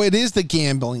 now it is the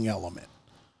gambling element.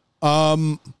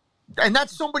 And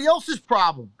that's somebody else's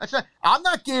problem. I'm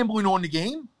not gambling on the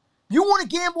game. You want to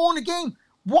gamble on the game?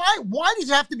 Why does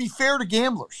it have to be fair to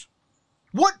gamblers?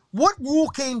 What rule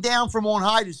came down from on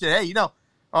high to say, hey,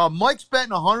 Mike's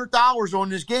betting $100 on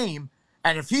this game,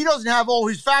 and if he doesn't have all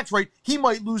his facts right, he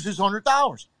might lose his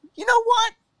 $100. You know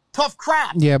what? Tough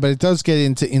crap. Yeah, but it does get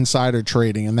into insider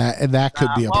trading, and that could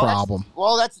be a problem.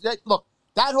 Look,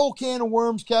 that whole can of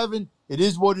worms, Kevin. It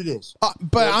is what it is.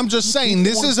 But I'm just saying,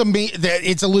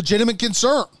 it's a legitimate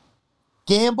concern.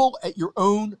 Gamble at your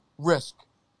own risk.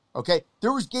 Okay,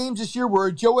 there was games this year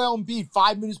where Joel Embiid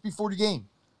 5 minutes before the game,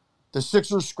 the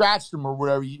Sixers scratched him or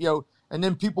whatever, and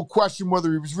then people question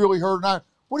whether he was really hurt or not.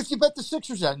 What if you bet the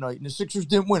Sixers that night and the Sixers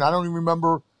didn't win? I don't even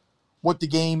remember what the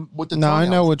No, I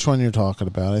know which one you're talking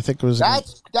about. I think it was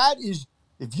that is,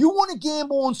 if you want to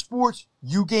gamble on sports,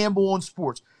 you gamble on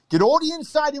sports. Get all the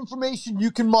inside information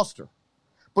you can muster.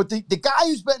 But the guy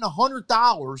who's betting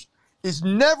 $100 is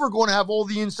never going to have all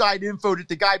the inside info that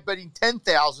the guy betting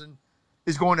 $10,000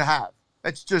 is going to have.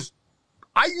 That's just,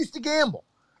 I used to gamble.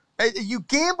 You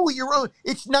gamble your own.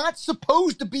 It's not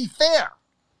supposed to be fair.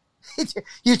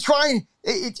 You're trying.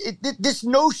 This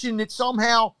notion that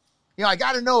somehow, I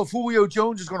got to know if Julio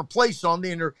Jones is going to play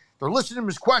Sunday, and they're listing him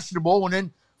as questionable, and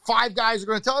then 5 guys are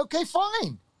going to tell, okay,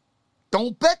 fine,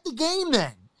 don't bet the game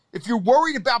then. If you're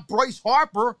worried about Bryce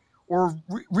Harper or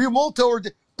Realmuto,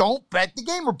 don't bet the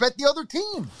game or bet the other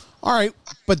team. All right,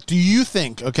 but do you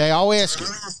think? Okay, I'll ask you.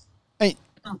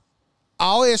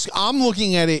 I'm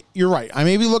looking at it. You're right. I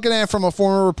may be looking at it from a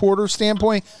former reporter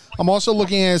standpoint. I'm also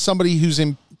looking at it as somebody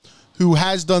who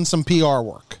has done some PR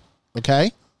work.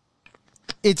 Okay,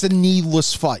 it's a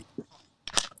needless fight.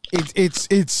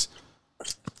 It's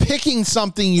picking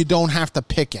something you don't have to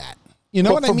pick at. You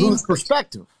know what I mean? From whose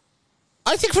perspective?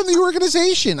 I think from the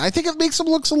organization. I think it makes them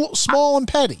look a little small and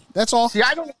petty. That's all. See,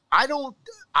 I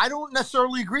don't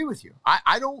necessarily agree with you.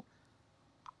 I don't.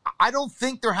 I don't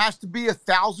think there has to be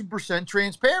 1,000%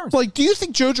 transparency. Like, do you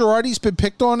think Joe Girardi's been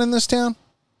picked on in this town?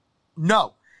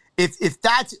 No. If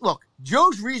that's look,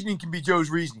 Joe's reasoning can be Joe's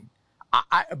reasoning.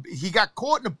 He got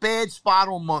caught in a bad spot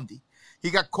on Monday. He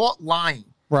got caught lying.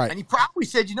 Right. And he probably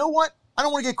said, you know what? I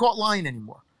don't want to get caught lying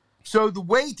anymore. So the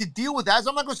way to deal with that is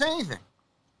I'm not going to say anything.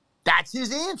 That's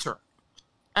his answer.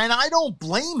 And I don't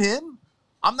blame him.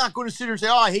 I'm not going to sit here and say,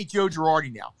 oh, I hate Joe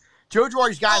Girardi now. Joe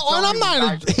Girardi's got. Oh, and I'm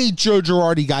not a hate Joe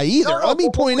Girardi guy either. Let me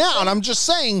point out. I'm just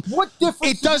saying. What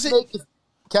difference it doesn't make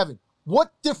Kevin?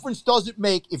 What difference does it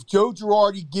make if Joe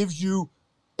Girardi gives you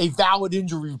a valid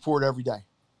injury report every day?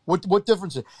 What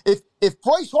difference? If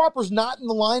Bryce Harper's not in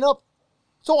the lineup,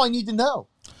 that's all I need to know.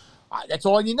 That's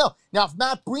all I need to know. Now, if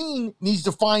Matt Breen needs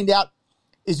to find out,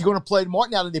 is he going to play tomorrow?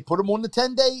 Now, did they put him on the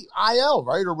 10-day IL,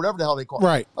 right, or whatever the hell they call it?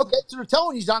 Right. Okay, so they're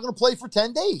telling he's not going to play for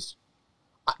 10 days.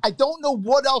 I don't know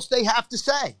what else they have to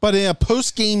say. But in a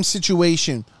post-game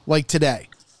situation like today,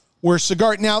 where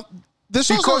Cigar now this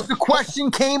because also, the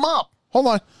question came up. Hold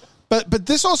on, but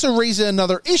this also raises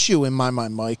another issue in my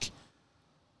mind, Mike.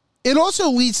 It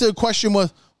also leads to the question: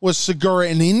 was Segura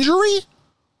an injury,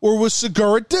 or was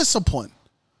Segura discipline?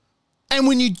 And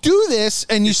when you do this,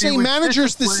 and you say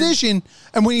manager's decision,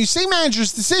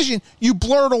 you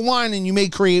blur the line, and you may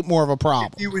create more of a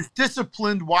problem. If he was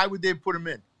disciplined, why would they put him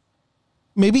in?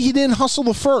 Maybe he didn't hustle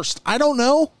the first. I don't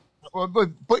know.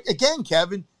 But again,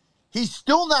 Kevin, he's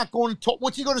still not going to talk.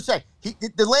 What's he going to say?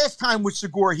 The last time with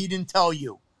Segura, he didn't tell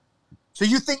you. So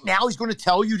you think now he's going to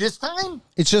tell you this time?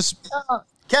 It's just...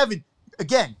 Kevin,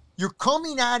 again, you're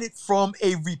coming at it from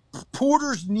a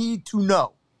reporter's need to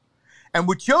know. And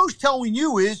what Joe's telling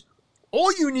you is,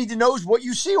 all you need to know is what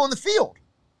you see on the field.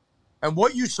 And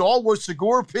what you saw was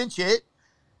Segura pinch hit,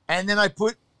 and then I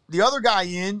put the other guy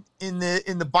in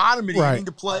the bottom of the inning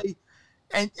to play,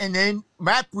 and then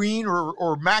Matt Breen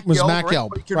or Matt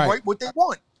Gelb can write what they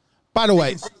want. By the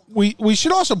way, we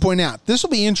should also point out, this will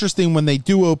be interesting when they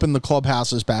do open the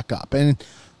clubhouses back up. And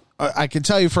I can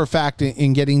tell you for a fact,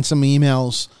 in getting some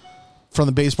emails from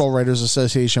the Baseball Writers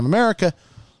Association of America,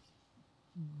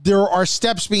 there are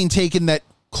steps being taken that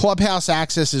clubhouse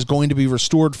access is going to be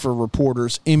restored for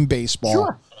reporters in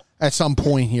baseball at some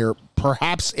point here,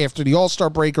 perhaps after the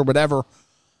All-Star break or whatever.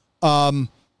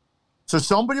 So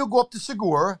somebody will go up to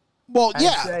Segura and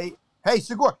say, hey,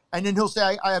 Segura. And then he'll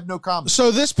say, I have no comment.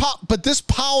 So this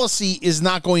policy is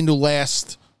not going to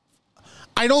last.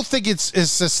 I don't think it's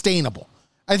sustainable.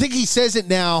 I think he says it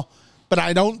now, but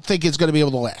I don't think it's going to be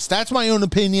able to last. That's my own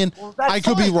opinion. Well, I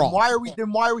could be wrong.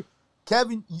 Then why are we,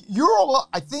 Kevin,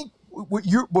 I think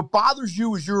what bothers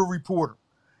you is you're a reporter.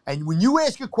 And when you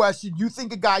ask a question, you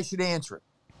think a guy should answer it.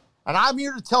 And I'm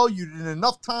here to tell you that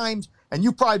enough times, and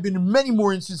you've probably been in many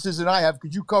more instances than I have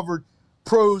because you covered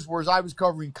pros, whereas I was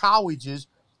covering colleges,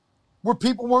 where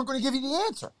people weren't going to give you the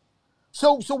answer.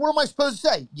 So what am I supposed to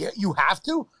say? Yeah, you have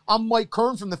to? I'm Mike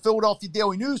Kern from the Philadelphia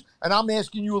Daily News, and I'm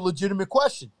asking you a legitimate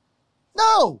question.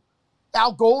 No.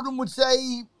 Al Golden would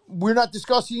say, we're not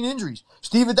discussing injuries.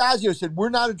 Steve Adazio said, we're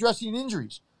not addressing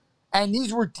injuries. And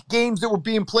these were games that were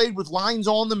being played with lines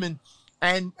on them,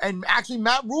 and actually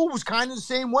Matt Rule was kind of the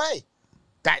same way.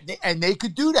 And they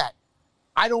could do that.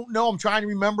 I don't know. I'm trying to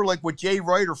remember like what Jay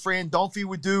Wright or Fran Dunphy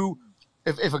would do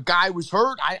if a guy was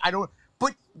hurt. I don't.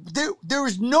 But there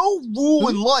is no rule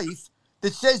in life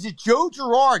that says that Joe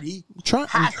Girardi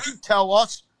has to tell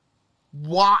us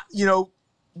what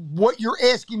you're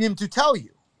asking him to tell you.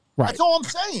 Right. That's all I'm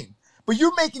saying. But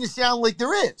you're making it sound like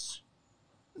there is.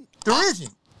 There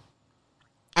isn't.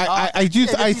 I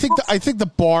think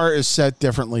the bar is set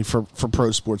differently for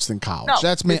pro sports than college. No,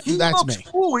 that's me. If he that's looks me.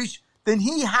 foolish, then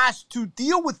he has to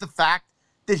deal with the fact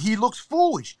that he looks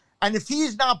foolish. And if he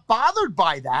is not bothered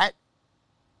by that,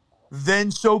 then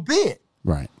so be it.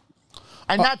 Right.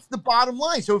 And that's the bottom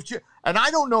line. So and I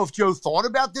don't know if Joe thought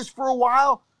about this for a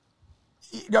while.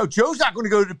 Joe's not going to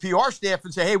go to the PR staff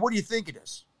and say, "Hey, what do you think of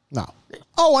this?" No.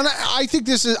 Oh, and I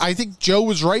think Joe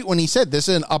was right when he said this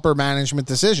is an upper management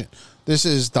decision. This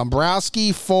is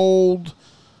Dombrowski, Fold,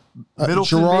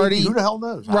 Girardi. Maybe. Who the hell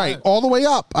knows? Right, all the way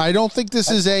up. I don't think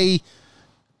this is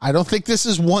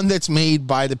one that's made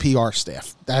by the PR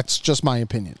staff. That's just my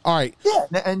opinion. All right. Yeah,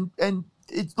 and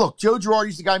look, Joe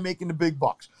Girardi's the guy making the big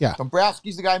bucks. Yeah.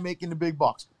 Dombrowski's the guy making the big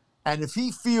bucks. And if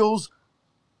he feels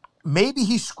maybe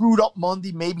he screwed up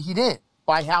Monday, maybe he didn't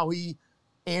by how he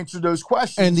answer those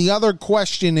questions. And the other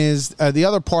question is, the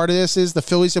other part of this is the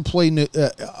Phillies have played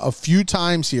a few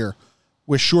times here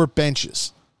with short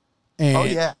benches.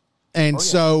 And,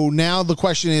 so now the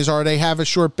question is, are they have a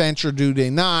short bench or do they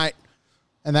not?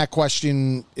 And that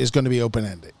question is going to be open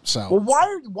ended. So,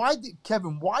 Well, why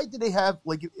did they have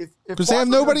like if because they have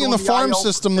nobody in the farm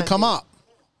system to come up.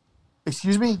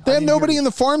 Excuse me? They have nobody in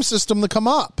the farm system to come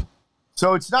up.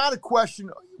 So it's not a question.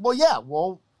 Well, yeah.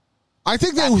 Well, I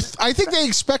think they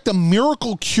expect a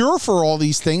miracle cure for all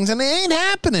these things, and it ain't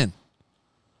happening.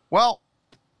 well.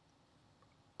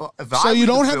 So you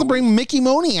don't have to bring Mickey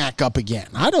Moniak up again.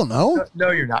 I don't know. No,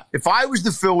 you're not. If I was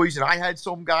the Phillies and I had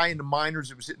some guy in the minors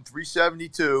that was hitting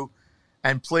 372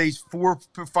 and plays 4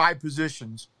 or 5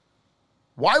 positions,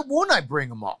 why wouldn't I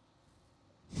bring him up?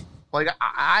 Like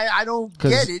I don't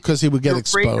get it. Because he would get You're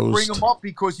afraid to bring exposed. him up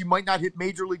because he might not hit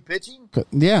major league pitching.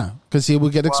 Yeah, because he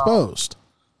would get exposed.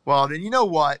 Well, then you know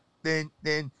what? Then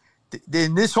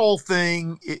this whole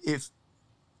thing. If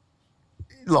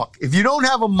you don't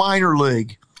have a minor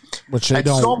league, Which they at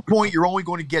don't. some point you're only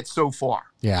going to get so far.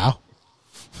 Yeah.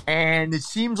 And it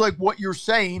seems like what you're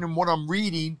saying and what I'm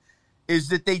reading is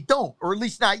that they don't, or at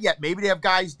least not yet. Maybe they have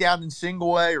guys down in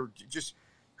single A or just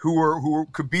who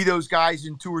could be those guys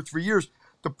in 2 or 3 years.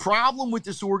 The problem with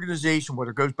this organization,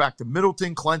 whether it goes back to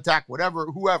Middleton, Clentak, whatever,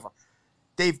 whoever,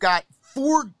 they've got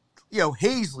 4,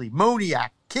 Hazley, Moniak,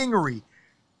 Kingery,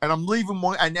 and I'm leaving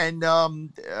one, and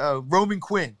Roman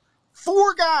Quinn.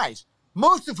 4 guys,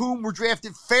 most of whom were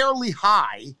drafted fairly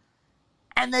high,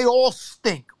 and they all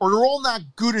stink, or they're all not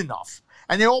good enough,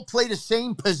 and they all play the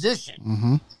same position.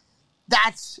 Mm-hmm.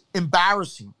 That's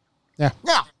embarrassing. Yeah.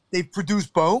 Now, they've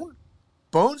produced Bone.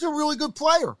 Bone's a really good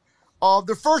player.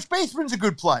 Their first baseman's a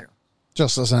good player.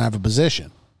 Just doesn't have a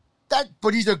position.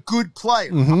 But he's a good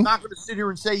player. Mm-hmm. I'm not going to sit here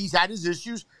and say he's had his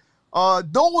issues.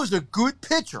 Noah's a good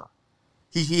pitcher.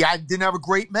 He didn't have a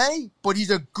great May, but he's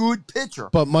a good pitcher.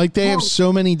 But Mike, they have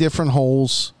so many different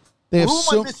holes. They have Who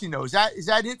am I missing though? Is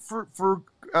that it for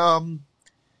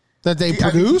that they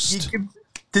produced?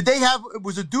 Did they have?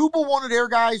 Was a Double one of their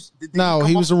guys? No,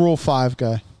 he was a Rule 5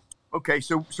 guy. Okay,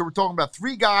 so we're talking about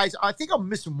 3 guys. I think I'm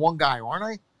missing one guy, aren't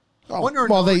I?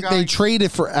 Well, they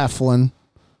traded for Eflin.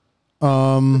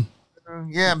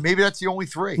 Yeah, maybe that's the only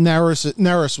 3.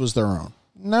 Neris was their own.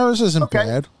 Neris isn't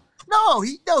bad. No,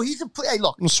 he's a play. Hey,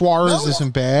 look, Suarez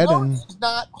isn't bad, and he's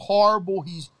not horrible.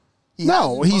 He's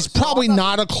probably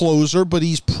not a closer, but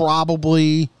he's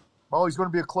probably. Well, he's going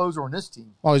to be a closer on this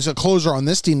team. Well, he's a closer on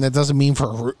this team. That doesn't mean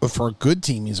for a good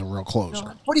team he's a real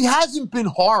closer. But he hasn't been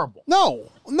horrible. No.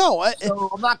 So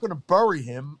I'm not going to bury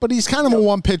him. But he's kind of a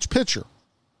one-pitch pitcher.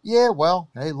 Yeah, well,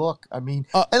 hey, look. I mean,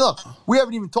 hey, look, we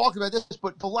haven't even talked about this,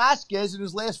 but Velasquez in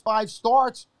his last 5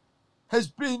 starts has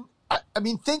been. I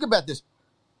mean, think about this.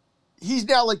 He's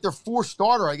now like their 4th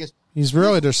starter, I guess. He's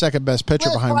really their second best pitcher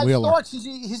last behind 5 Wheeler. Starts,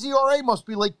 his ERA must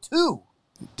be like 2.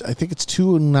 I think it's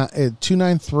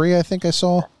 2.93. I think I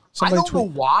saw. I don't know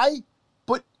why,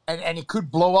 but and it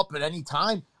could blow up at any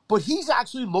time. But he's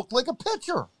actually looked like a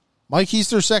pitcher. Mike, he's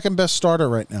their second best starter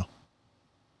right now.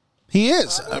 He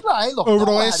is. Right, look, over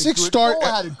the last 6 starts.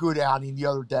 Noah had a good outing the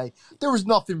other day. There was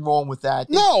nothing wrong with that.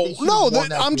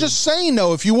 I'm just saying,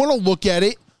 though, if you want to look at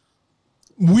it,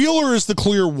 Wheeler is the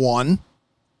clear one.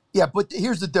 Yeah, but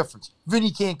here's the difference.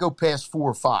 Vinny can't go past 4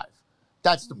 or 5.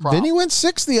 That's the problem. Vinny went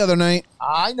 6 the other night.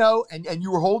 I know, and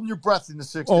you were holding your breath in the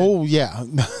 6th. Oh, yeah.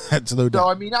 That's no doubt. So,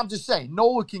 I mean, I'm just saying,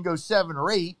 Nola can go 7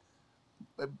 or 8.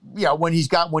 When he's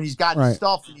got right. his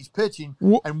stuff and he's pitching,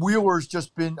 and Wheeler's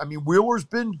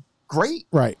been great.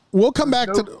 Right. We'll come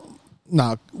back to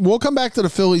the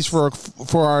Phillies for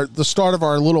the start of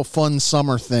our little fun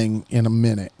summer thing in a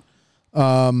minute.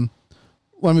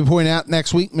 Let me point out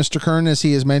next week, Mr. Kern, as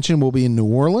he has mentioned, will be in New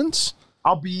Orleans.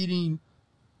 I'll be eating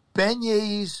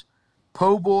beignets,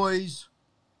 po' boys,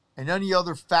 and any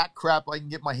other fat crap I can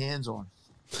get my hands on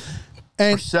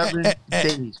for 7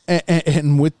 days.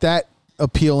 And with that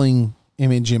appealing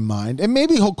image in mind, and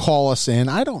maybe he'll call us in.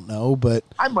 I don't know, but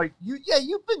I might.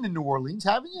 You've been to New Orleans,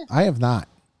 haven't you? I have not.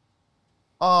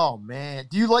 Oh man,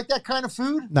 do you like that kind of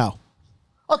food? No.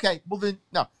 Okay, well then,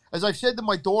 no. As I've said to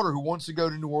my daughter who wants to go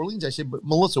to New Orleans, I said, "But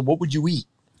Melissa, what would you eat?"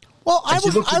 Well, I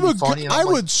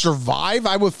would survive.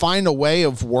 I would find a way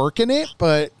of working it,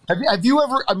 but have you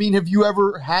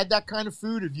ever had that kind of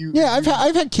food?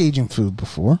 I've had Cajun food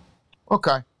before.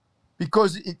 Okay,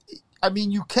 because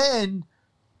you can.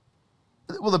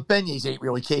 Well, the beignets ain't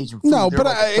really Cajun food. No, but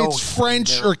it's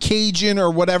French or Cajun or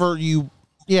whatever you.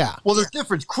 Yeah. Well, there's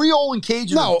difference. Creole and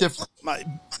Cajun are different.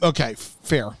 Okay,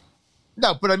 fair.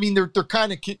 No, but I mean they're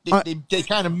kind of they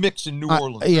kind of mix in New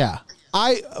Orleans. Yeah,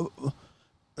 Do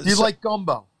you like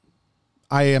gumbo?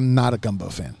 I am not a gumbo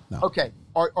fan. No. Okay,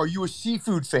 are you a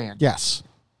seafood fan? Yes.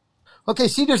 Okay,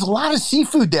 see, there's a lot of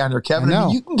seafood down there, Kevin. I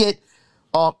mean, you can get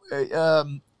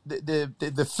the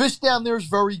fish down there is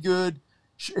very good.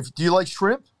 Do you like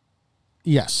shrimp?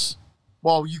 Yes.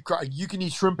 Well, you can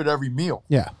eat shrimp at every meal.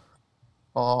 Yeah.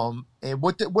 And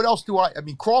what else do I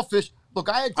mean, crawfish. Look,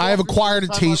 I have acquired a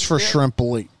taste for shrimp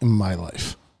late in my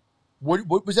life.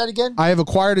 What was that again? I have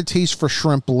acquired a taste for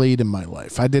shrimp late in my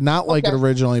life. I did not like it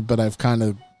originally, but I've kind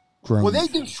of grown. Well, they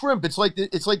do shrimp. It's like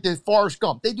the Forrest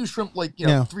Gump. They do shrimp like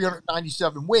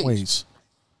 397 ways.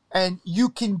 And you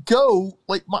can go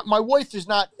like my wife is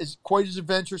not quite as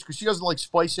adventurous because she doesn't like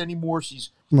spice anymore. She's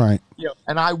right.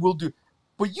 And I will do,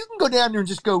 but you can go down there and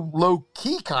just go low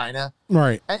key kind of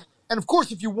right. And of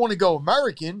course, if you want to go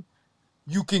American,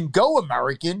 you can go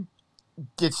American,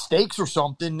 get steaks or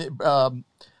something.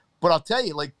 But I'll tell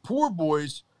you, like po'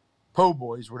 boys,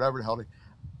 whatever the hell they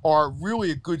are, really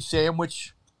a good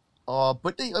sandwich. But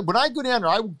when I go down there,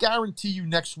 I will guarantee you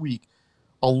next week,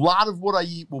 a lot of what I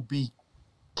eat will be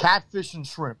catfish and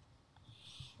shrimp.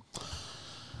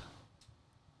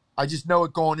 I just know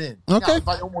it going in. Okay. Now, if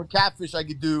I don't want catfish, I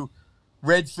could do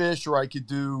redfish or I could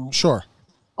do. Sure.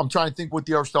 I'm trying to think what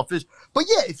the other stuff is. But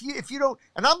yeah, if you don't,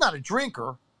 and I'm not a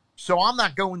drinker, so I'm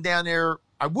not going down there.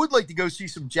 I would like to go see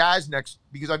some jazz next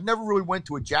because I've never really went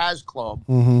to a jazz club.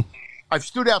 Mm-hmm. I've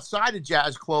stood outside a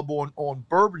jazz club on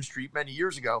Bourbon Street many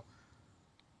years ago.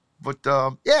 But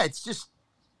yeah, it's just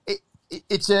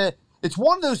it's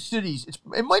one of those cities.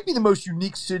 It might be the most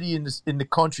unique city in the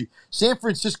country. San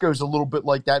Francisco is a little bit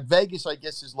like that. Vegas, I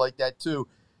guess, is like that too.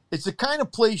 It's the kind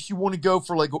of place you want to go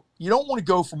for you don't want to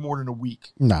go for more than a week.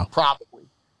 No, probably.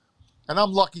 And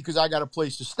I'm lucky because I got a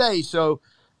place to stay. So.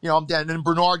 I'm down, and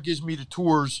Bernard gives me the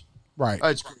tours. Right.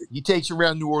 He takes you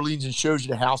around New Orleans and shows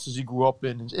you the houses he grew up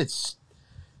in. It's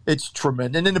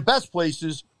tremendous. And then the best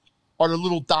places are the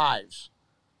little dives.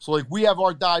 So, like, we have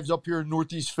our dives up here in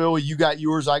Northeast Philly. You got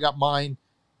yours. I got mine.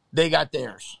 They got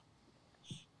theirs.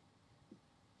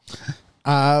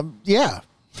 Yeah.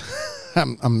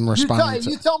 I'm responding.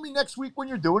 You tell me next week when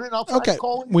you're doing it, and I'll try to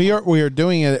call it. We are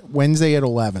doing it Wednesday at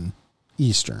 11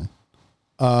 Eastern.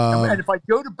 And if I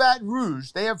go to Baton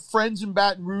Rouge, they have friends in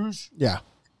Baton Rouge. Yeah.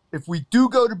 If we do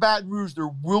go to Baton Rouge,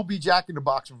 there will be Jack in the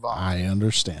Box involved. I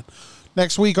understand.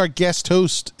 Next week, our guest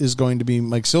host is going to be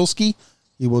Mike Silsky.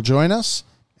 He will join us.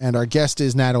 And our guest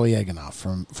is Natalie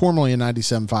Eganoff, formerly in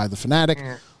 97.5 The Fanatic.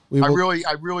 Yeah. I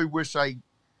really wish I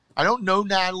don't know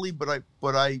Natalie, but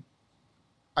I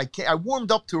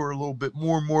warmed up to her a little bit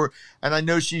more and more. And I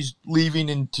know she's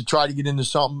leaving and to try to get into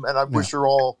something. And I wish her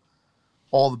all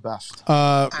the best.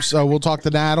 So we'll talk to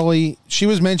Natalie. She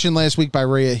was mentioned last week by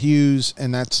Rhea Hughes,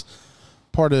 and that's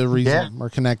part of the reason we're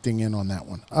connecting in on that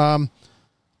one.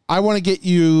 I want to get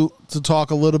you to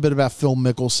talk a little bit about Phil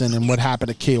Mickelson and what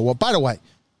happened at Kiawah. By the way,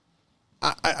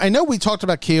 I know we talked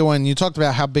about Kiawah, and you talked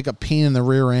about how big a pain in the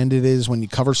rear end it is when you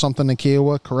cover something at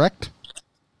Kiawah, correct?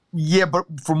 Yeah, but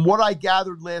from what I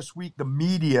gathered last week, the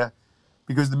media,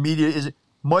 because the media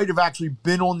might have actually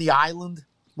been on the island.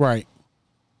 Right.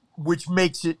 Which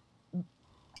makes it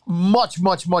much,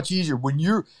 much, much easier.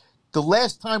 The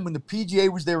last time when the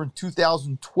PGA was there in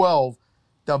 2012,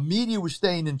 the media was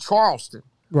staying in Charleston.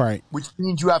 Right. Which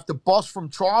means you have to bus from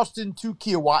Charleston to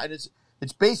Kiawah, and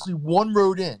it's basically one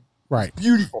road in. Right. It's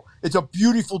beautiful. It's a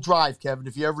beautiful drive, Kevin,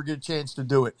 if you ever get a chance to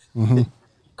do it.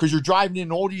 Because you're driving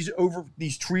in over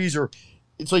these trees,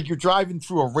 it's like you're driving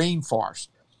through a rainforest.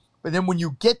 But then when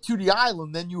you get to the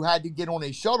island, then you had to get on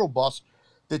a shuttle bus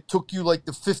that took you like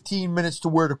the 15 minutes to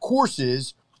where the course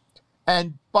is.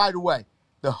 And by the way,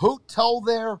 the hotel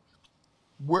there,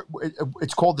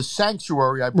 it's called the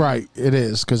Sanctuary, I believe. Right, it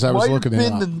is, because I was looking at it. Might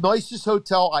have been the nicest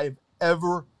hotel I have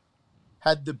ever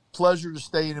had the pleasure to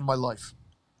stay in my life.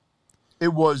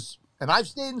 It was, and I've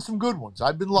stayed in some good ones.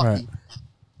 I've been lucky.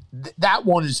 Right. That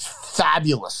one is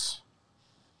fabulous.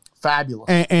 Fabulous.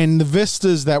 And the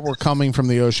vistas that were coming from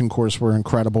the ocean course were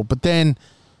incredible. But then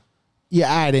you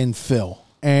add in Phil.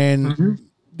 And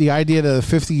the idea that a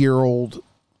 50-year-old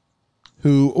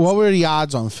what were the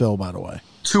odds on Phil, by the way?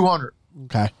 200.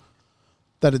 Okay.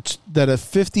 That a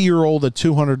 50-year-old at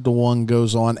 200 to 1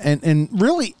 goes on and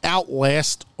really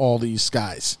outlast all these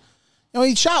guys.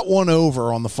 He shot one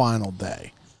over on the final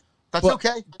day. That's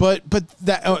okay. But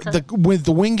that with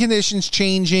the wind conditions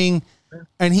changing,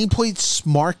 and he played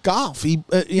smart golf. He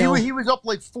was up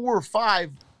like 4 or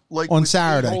 5 on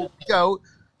Saturday. No,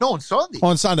 on Sunday.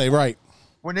 On Sunday, right.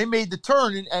 When they made the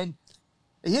turn and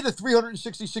they hit a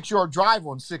 366-yard drive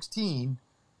on 16.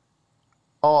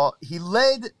 He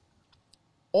led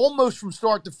almost from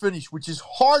start to finish, which is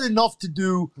hard enough to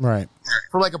do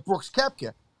for like a Brooks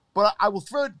Koepka. But I will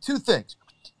throw 2 things.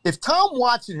 If Tom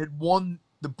Watson had won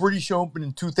the British Open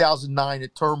in 2009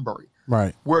 at Turnberry,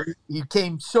 where he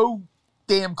came so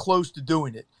damn close to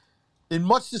doing it, in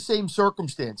much the same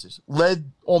circumstances,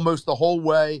 led almost the whole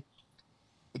way,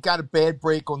 it got a bad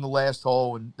break on the last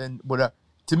hole, and then whatever.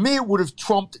 To me, it would have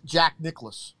trumped Jack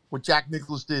Nicklaus, what Jack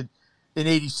Nicklaus did in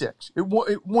 '86. It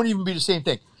won't even be the same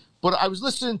thing. But I was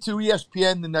listening to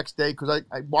ESPN the next day because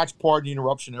I watch Pardon the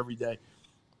Interruption every day,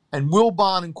 and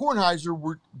Wilbon and Kornheiser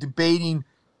were debating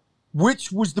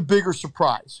which was the bigger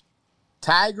surprise,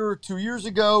 Tiger 2 years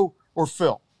ago or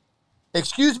Phil.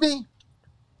 Excuse me?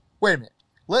 Wait a minute.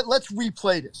 Let's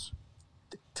replay this.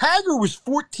 Tiger was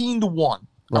 14-1.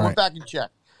 I went back and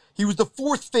checked. He was the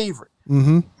fourth favorite.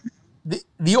 Mm-hmm.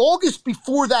 The August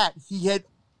before that, he had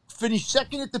finished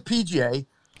second at the PGA,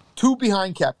 2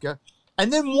 behind Koepka,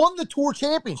 and then won the Tour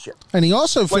Championship. And he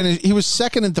also finished. He was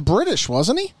second at the British,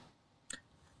 wasn't he?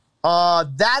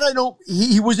 That I don't.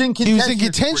 He was in contention. He was in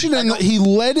contention, and he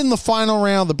led in the final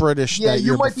round of the British. Yeah, that you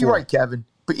year might before. be right, Kevin.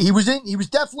 But he was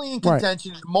definitely in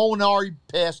contention. Right. Molinari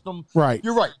passed him. Right.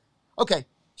 You're right. Okay,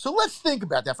 so let's think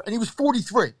about that. And he was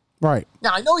 43. Right.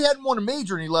 Now I know he hadn't won a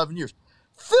major in 11 years.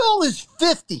 Phil is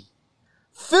 50.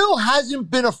 Phil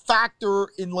hasn't been a factor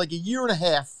in like a year and a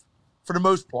half for the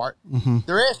most part. Mm-hmm.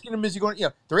 They're asking him, is he going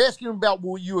to, they're asking him about,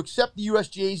 will you accept the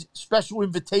USGA's special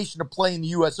invitation to play in the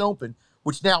U.S. Open,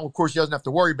 which now, of course, he doesn't have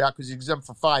to worry about because he's exempt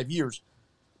for 5 years.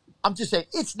 I'm just saying,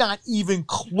 it's not even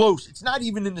close. It's not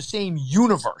even in the same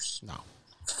universe. No.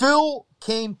 Phil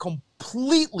came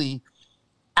completely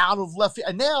out of left field.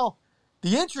 And now,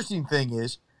 the interesting thing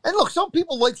is, and look, some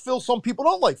people like Phil, some people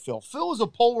don't like Phil. Phil is a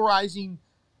polarizing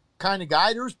kind of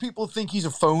guy. There's people who think he's a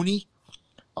phony.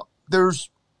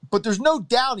 But there's no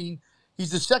doubting he's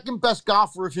the second best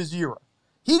golfer of his era.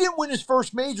 He didn't win his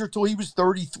first major till he was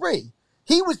 33.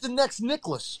 He was the next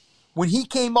Nicklaus when he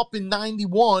came up in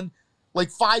 91,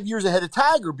 like 5 years ahead of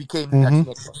Tiger became the next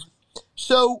Nicklaus.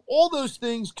 So all those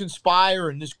things conspire,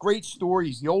 and this great story,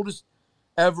 he's the oldest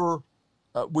ever,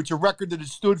 which a record that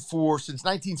has stood for since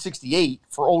 1968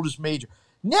 for oldest major.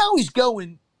 Now he's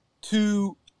going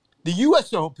to the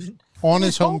U.S. Open on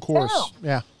his home course.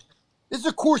 Yeah. This is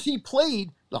a course he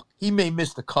played. Look, he may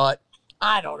miss the cut.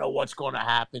 I don't know what's going to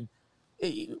happen.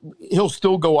 He'll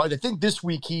still go. I think this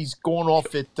week he's going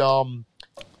off at 50-1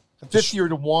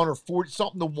 or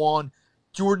 40-something-1.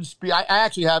 Jordan Spieth. I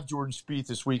actually have Jordan Spieth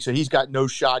this week, so he's got no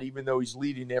shot, even though he's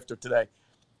leading after today.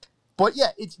 But yeah,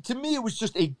 to me, it was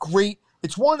just a great.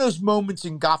 It's one of those moments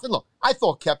in golf. And look, I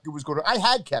thought Koepka was going to. I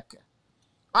had Koepka.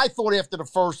 I thought after the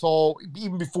first hole,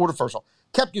 even before the first hole,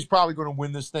 Koepka's probably going to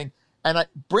win this thing. And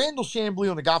Brandel Chambly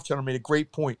on the Golf Channel made a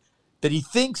great point that he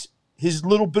thinks his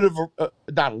little bit of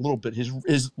not a little bit,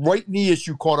 his right knee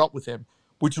issue caught up with him,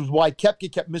 which was why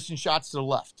Koepka kept missing shots to the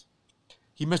left.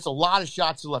 He missed a lot of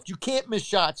shots to the left. You can't miss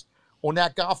shots on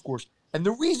that golf course. And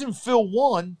the reason Phil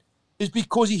won is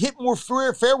because he hit more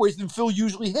fairways than Phil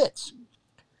usually hits.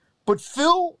 But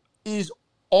Phil is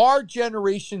our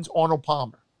generation's Arnold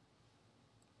Palmer.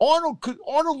 Arnold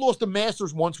lost the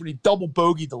Masters once when he double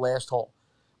bogeyed the last hole.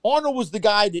 Arnold was the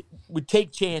guy that would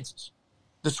take chances,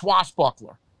 the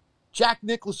swashbuckler. Jack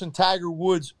Nicklaus and Tiger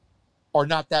Woods are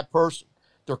not that person.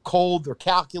 They're cold, they're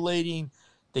calculating,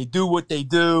 they do what they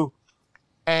do,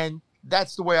 and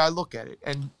that's the way I look at it.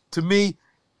 And to me,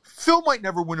 Phil might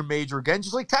never win a major again,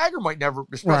 just like Tiger might never,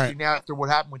 especially now after what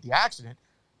happened with the accident.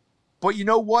 But you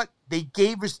know what? They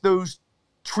gave us those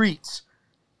treats,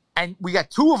 and we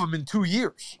got 2 of them in 2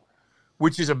 years,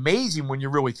 which is amazing when you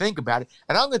really think about it.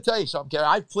 And I'm going to tell you something, Kevin.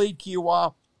 I've played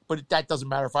Kiowa, but that doesn't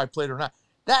matter if I played or not.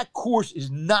 That course is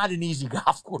not an easy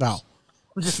golf course. No.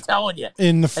 I'm just telling you.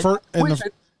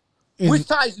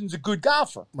 Wistheisen's a good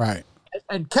golfer. Right.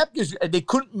 And Koepka's, they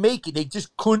couldn't make it. They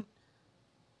just couldn't,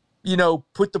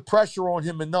 put the pressure on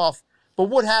him enough. But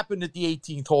what happened at the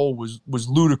 18th hole was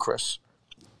ludicrous.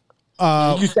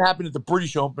 It used to happen at the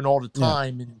British Open all the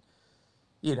time. And,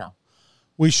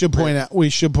 We should point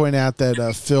out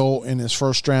that Phil in his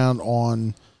first round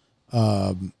on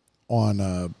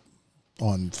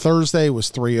Thursday was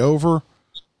 3 over.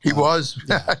 He was.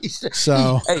 Yeah.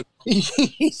 So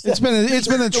it's been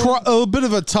a bit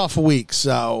of a tough week.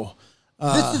 So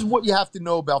this is what you have to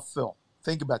know about Phil.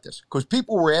 Think about this, because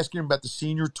people were asking him about the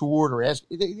senior tour, or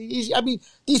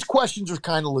these questions are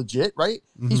kind of legit, right?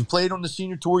 Mm-hmm. He's played on the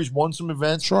senior tour. He's won some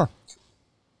events. Sure.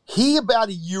 He about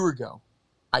a year ago,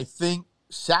 I think,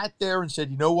 sat there and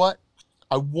said, "You know what?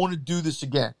 I want to do this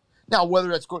again." Now,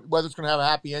 whether it's going to have a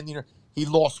happy ending, he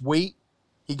lost weight,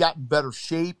 he got in better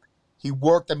shape, he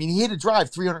worked. I mean, he hit a drive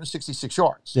 366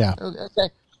 yards. Yeah. Okay.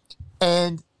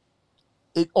 And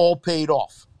it all paid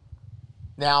off.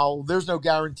 Now, there's no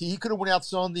guarantee. He could have went out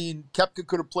Sunday, and Koepka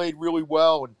could have played really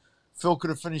well, and Phil could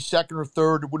have finished second or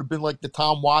third. It would have been like the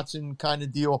Tom Watson kind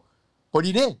of deal. But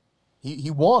he didn't.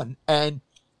 He won. And,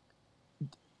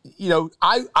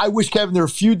 I wish, Kevin, there are a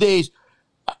few days.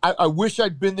 I wish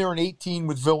I'd been there in 18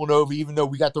 with Villanova, even though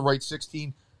we got the right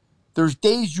 16. There's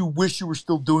days you wish you were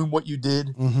still doing what you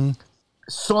did. Mm-hmm.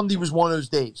 Sunday was one of those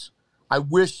days. I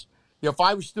wish, if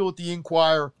I was still at the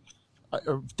Inquirer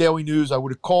or Daily News, I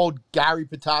would have called Gary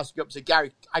Petoskey up and said,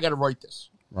 Gary, I got to write this.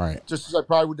 Right. Just as I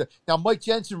probably would have. Now, Mike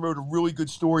Jensen wrote a really good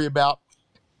story about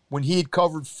when he had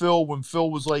covered Phil when Phil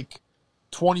was like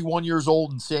 21 years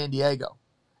old in San Diego.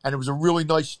 And it was a really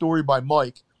nice story by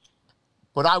Mike.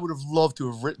 But I would have loved to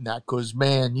have written that because,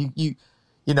 man, you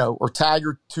know, or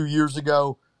Taggart 2 years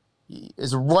ago,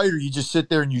 as a writer, you just sit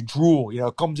there and you drool. You know,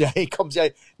 it comes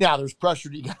out. Now, there's pressure.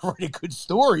 You got to write a good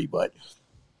story. But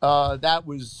that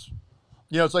was,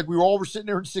 you know, it's like we were sitting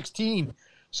there in 16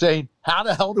 saying, how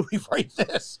the hell do we write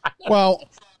this? Well,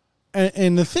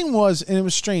 and the thing was, and it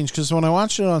was strange because when I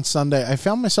watched it on Sunday, I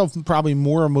found myself probably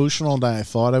more emotional than I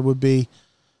thought I would be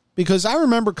because I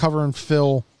remember covering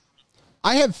Phil.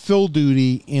 I had Phil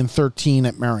duty in 13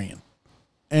 at Marion.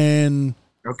 And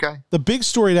okay, the big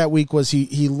story that week was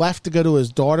he left to go to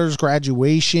his daughter's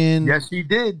graduation. Yes, he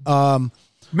did.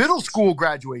 Middle school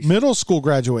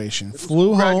graduation.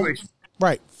 Flew home.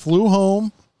 Right. Flew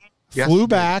home. Yes, flew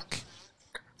back.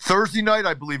 Thursday night,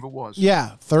 I believe it was.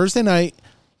 Yeah, Thursday night.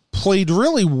 Played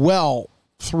really well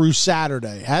through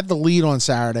Saturday. Had the lead on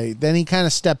Saturday. Then he kind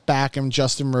of stepped back and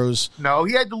Justin Rose. No,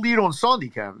 he had the lead on Sunday,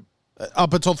 Kevin.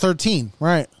 Up until 13,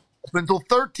 right. Up until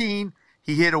 13,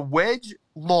 he hit a wedge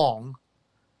long,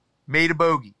 made a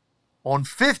bogey. On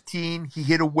 15, he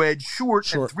hit a wedge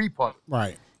short. And three-putt.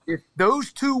 Right. If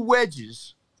those two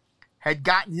wedges had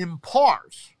gotten him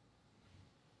pars,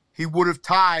 he would have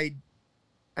tied.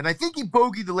 And I think he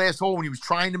bogeyed the last hole when he was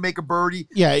trying to make a birdie.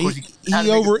 Yeah,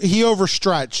 he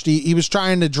overstretched. He was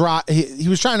trying to drop. He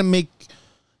was trying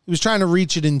to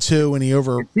reach it in two, and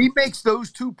If he makes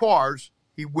those two pars,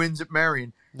 he wins at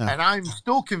Marion. No. And I'm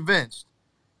still convinced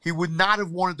he would not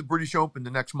have won at the British Open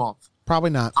the next month. Probably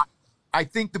not. I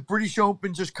think the British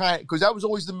Open just kind of, because that was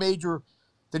always the major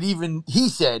that even he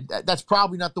said, that's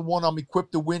probably not the one I'm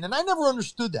equipped to win. And I never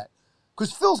understood that.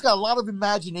 Because Phil's got a lot of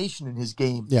imagination in his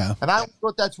game. Yeah. And I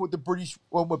thought that's what the British,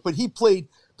 but he played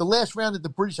the last round at the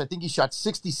British. I think he shot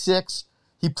 66.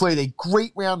 He played a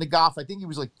great round of golf. I think he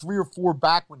was like 3 or 4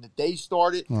 back when the day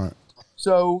started. All right.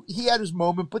 So he had his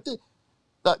moment. But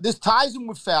this ties him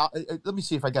with Faldo. Let me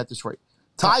see if I got this right.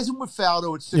 Ties him with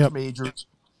Faldo at 6 majors.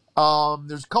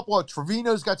 There's a couple of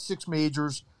Trevino's got 6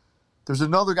 majors. There's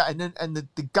another guy. And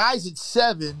the guys at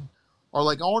 7 are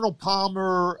like Arnold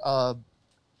Palmer,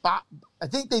 I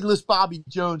think they list Bobby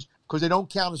Jones because they don't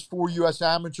count as 4 U.S.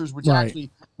 amateurs, which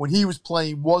actually, when he was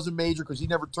playing, was a major because he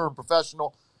never turned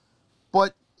professional.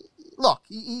 But look,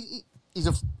 he's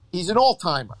an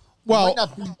all-timer. Well, he might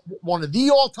not be one of the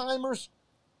all-timers,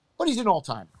 but he's an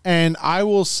all-timer. And I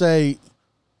will say,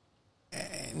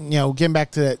 you know, getting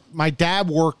back to that, my dad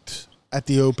worked at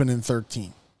the Open in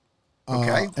 13.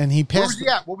 Okay, and he passed. Where was he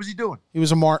at? What was he doing? He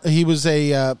was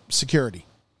a security,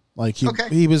 like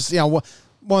he was, you know,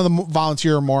 one of the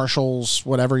volunteer marshals,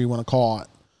 whatever you want to call it.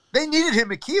 They needed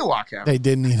him at Kiowa. They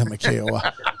did need him at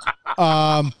Kiowa.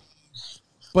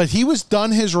 But he was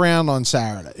done his round on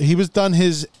Saturday. He was done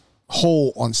his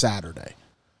hole on Saturday.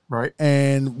 Right.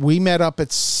 And we met up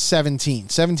at 17.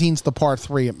 17's the par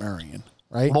 3 at Marion,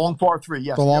 right? Long par 3,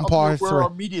 yes. The long par 3. Where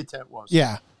our media tent was.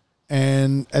 Yeah.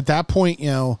 And at that point, you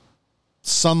know,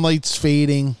 sunlight's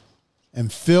fading,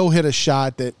 and Phil hit a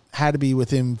shot that had to be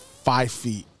within 5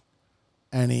 feet.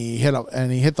 And he hit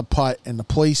the putt, and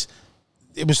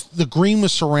the green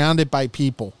was surrounded by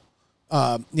people.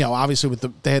 You know, obviously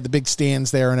they had the big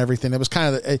stands there and everything. It was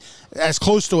kind of as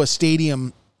close to a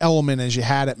stadium element as you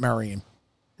had at Marion.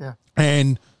 Yeah.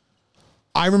 And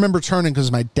I remember turning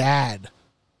because my dad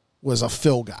was a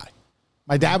Phil guy.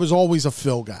 My dad was always a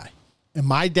Phil guy, and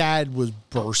my dad was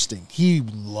bursting. He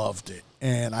loved it,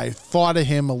 and I thought of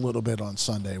him a little bit on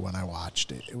Sunday when I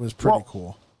watched it. It was pretty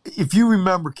cool. If you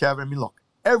remember, Kevin, I mean, look.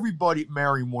 Everybody at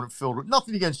Marion wanted Phil to.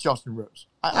 Nothing against Justin Rose.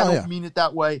 I don't mean it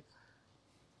that way.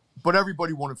 But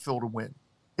everybody wanted Phil to win.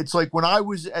 It's like when I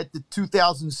was at the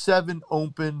 2007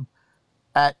 Open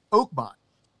at Oakmont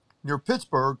near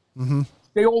Pittsburgh,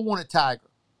 they all wanted Tiger.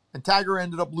 And Tiger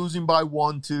ended up losing by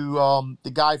 1 to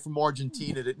the guy from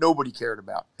Argentina that nobody cared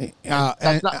about.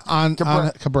 On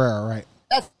Cabrera, right.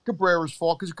 That's Cabrera's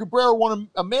fault because Cabrera won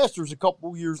a Masters a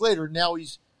couple years later. And now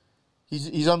he's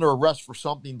under arrest for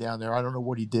something down there. I don't know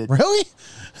what he did. Really?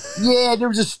 Yeah, there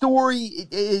was a story.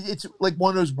 It's like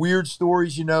one of those weird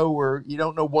stories, you know, where you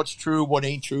don't know what's true, what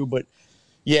ain't true. But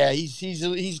yeah,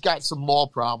 he's got some law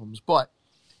problems. But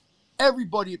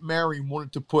everybody at Marion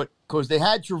wanted to put, because they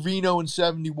had Trevino in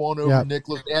 71 over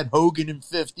Nicklaus. They had Hogan in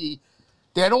 50.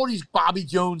 They had all these Bobby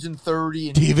Jones in 30,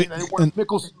 and David- they wanted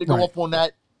Mickelson to go right. up on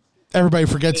that. Everybody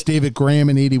forgets David Graham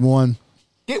in 81.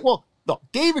 Well, look,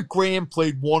 David Graham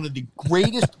played one of the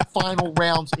greatest final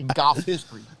rounds in golf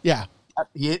history. Yeah.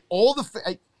 He hit all the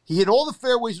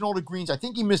fairways and all the greens. I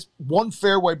think he missed one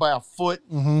fairway by a foot,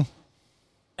 and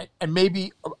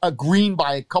maybe a green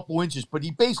by a couple inches. But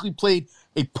he basically played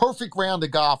a perfect round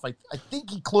of golf. I think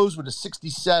he closed with a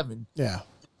 67. Yeah.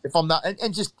 If I'm not,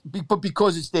 but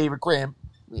because it's David Graham,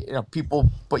 people.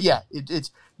 But yeah,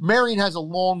 it's Marion has a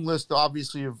long list,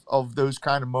 obviously, of those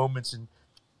kind of moments,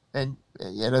 and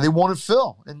they wanted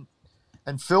Phil,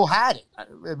 and Phil had it. I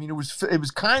mean, it was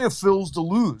kind of Phil's to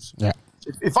lose. Yeah.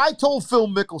 If I told Phil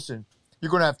Mickelson, you're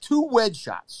going to have 2 wedge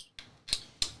shots,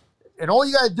 and all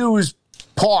you got to do is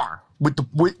par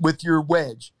with your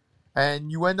wedge,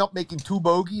 and you end up making 2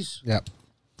 bogeys, Yep.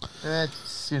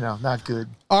 that's not good.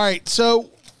 All right, so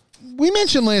we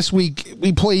mentioned last week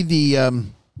we played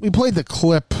the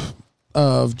clip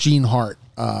of Gene Hart,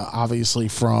 obviously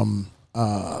from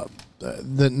the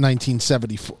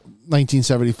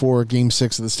 1974 Game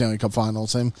 6 of the Stanley Cup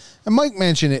Finals, and Mike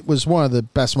mentioned it was one of the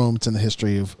best moments in the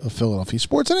history of Philadelphia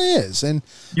sports, and it is. And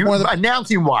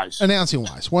Announcing wise,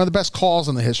 one of the best calls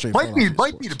in the history of Philadelphia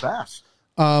might be the best.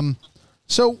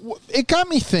 So it got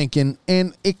me thinking,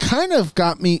 and it kind of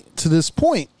got me to this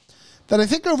point that I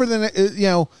think over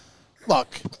the, look,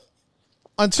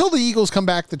 until the Eagles come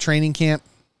back to training camp,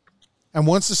 and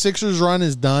once the Sixers run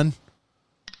is done,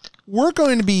 we're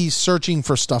going to be searching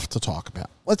for stuff to talk about.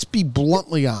 Let's be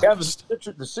bluntly honest.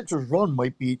 Yeah, the Sixers run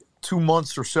might be 2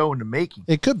 months or so in the making.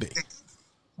 It could be.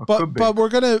 But we're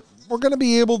gonna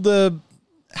be able to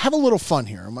have a little fun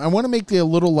here. I want to make it a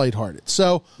little lighthearted.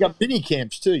 So you got mini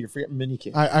camps too. You're forgetting mini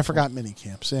camps. I forgot mini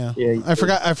camps. Yeah. I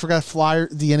forgot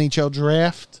the NHL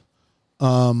draft.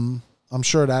 I'm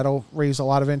sure that'll raise a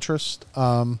lot of interest.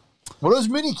 Well, those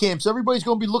mini camps, everybody's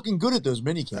going to be looking good at those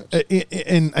mini camps.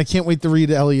 And I can't wait to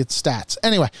read Elliot's stats.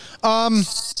 Anyway,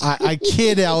 I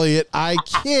kid, Elliot. I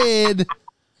kid.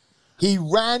 He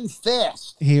ran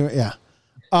fast. Yeah.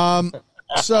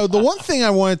 So the one thing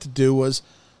I wanted to do was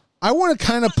I want to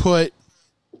kind of put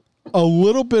a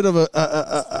little bit of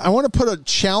I want to put a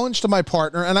challenge to my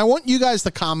partner, and I want you guys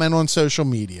to comment on social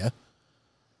media.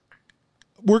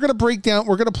 We're going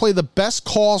to play the best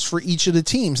calls for each of the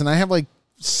teams, and I have like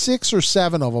 6 or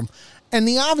 7 of them. And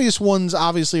the obvious ones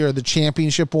obviously are the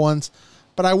championship ones,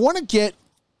 but I want to get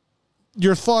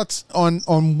your thoughts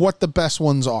on what the best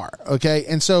ones are. Okay.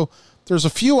 And so there's a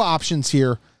few options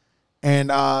here, and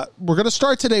we're going to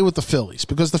start today with the Phillies,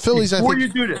 because the Phillies, Before you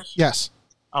do this, yes,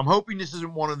 I'm hoping this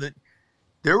isn't one of the,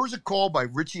 there was a call by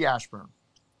Richie Ashburn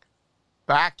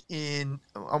back in,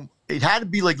 it had to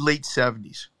be like late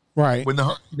 70s. right. When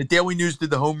the Daily News did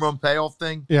the home run payoff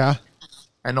thing. Yeah.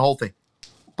 And the whole thing.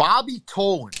 Bobby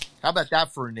Tolan. How about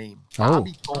that for a name?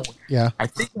 Bobby Tolan. Yeah. I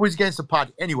think it was against the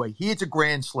Padres. Anyway, he hits a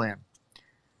grand slam.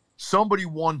 Somebody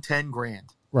won $10,000.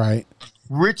 Right.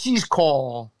 Richie's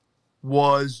call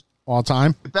was All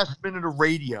time. the best minute of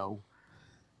radio.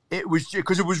 It was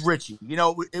because it was Richie.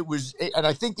 It was, and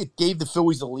I think it gave the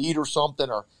Phillies a lead or something.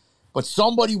 But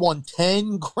somebody won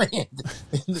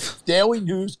 $10,000 in the Daily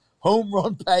News home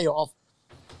run payoff.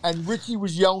 And Richie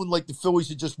was yelling like the Phillies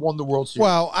had just won the World Series.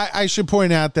 Well, I should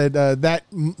point out that that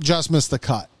just missed the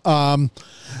cut. No,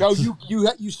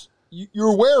 you're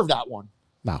aware of that one.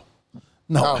 No,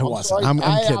 it wasn't. I'm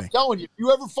kidding. I'm telling you, if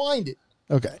you ever find it,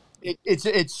 okay. It's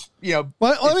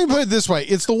Let me put it this way: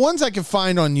 it's the ones I can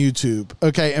find on YouTube.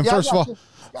 Okay, and first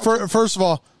of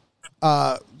all,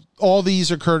 all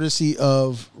these are courtesy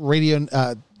of radio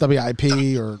WIP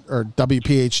or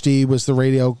WPHT was the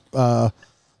radio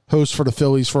host for the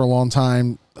Phillies for a long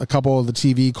time. A couple of the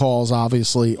TV calls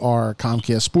obviously are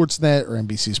Comcast Sportsnet or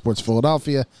NBC Sports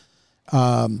Philadelphia.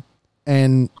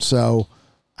 And so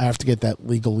I have to get that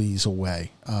legalese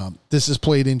away. This is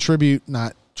played in tribute,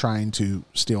 not trying to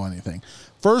steal anything.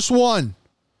 First one,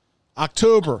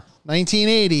 October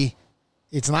 1980.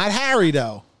 It's not Harry,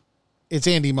 though. It's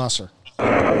Andy Musser.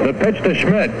 The pitch to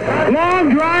Schmidt. Long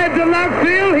drive to left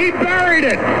field. He buried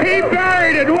it.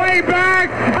 Way back.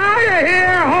 Out of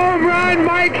here. Home run.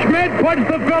 Mike Schmidt puts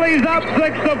the Phillies up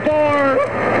 6-4.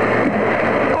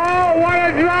 Oh, what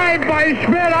a drive by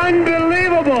Schmidt.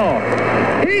 Unbelievable.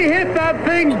 He hit that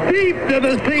thing deep to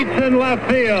the seats in left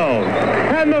field.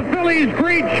 And the Phillies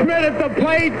greet Schmidt at the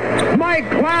plate. Mike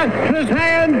clasps his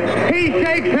hand. He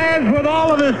shakes hands with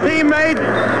all of his teammates.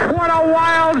 What a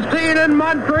wild scene in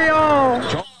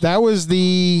Montreal. That was,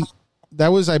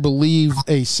 I believe,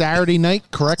 a Saturday night,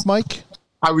 correct, Mike?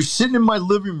 I was sitting in my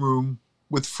living room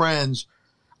with friends.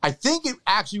 I think it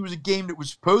actually was a game that was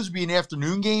supposed to be an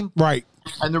afternoon game. Right.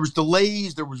 And there was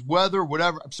delays, there was weather,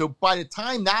 whatever. So by the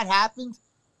time that happened,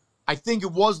 I think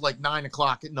it was like 9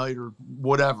 o'clock at night or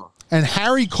whatever. And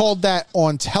Harry called that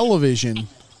on television,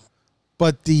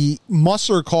 but the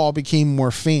Musser call became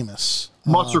more famous.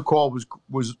 Musser call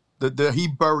was the he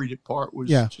buried it part was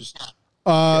just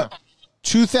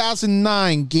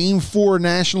 2009 Game 4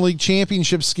 National League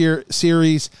Championship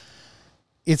Series.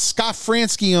 It's Scott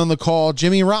Fransky on the call.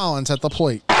 Jimmy Rollins at the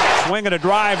plate. Swing and a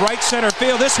drive, right center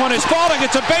field. This one is falling.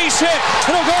 It's a base hit.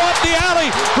 It'll go up the alley.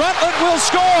 Bruntlett will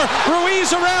score.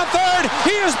 Ruiz around third.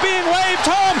 He is being waved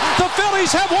home. The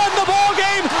Phillies have won the ball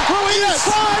game. Ruiz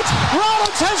slides.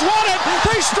 Rollins has won it.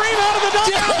 They stream out of the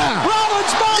dugout.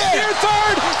 Rollins bombs near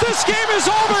third. This game is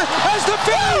over as the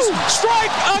Phillies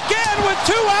strike again with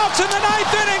 2 outs in the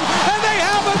 9th inning, and they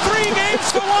have a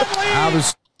 3-1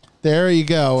 lead. There you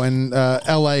go. And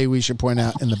L.A., we should point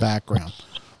out in the background.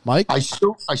 Mike? I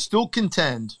still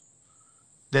contend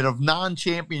that of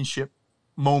non-championship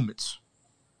moments,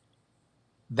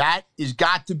 that has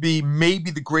got to be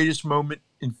maybe the greatest moment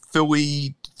in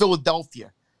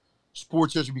Philadelphia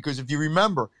sports history. Because if you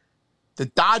remember, the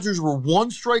Dodgers were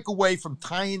 1 strike away from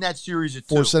tying that series at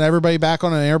 2. Forcing everybody back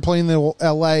on an airplane to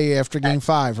L.A. after Game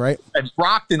 5, right? And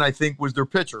Brockton, I think, was their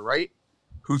pitcher, right?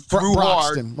 Who threw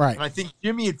Broxton, hard. right. And I think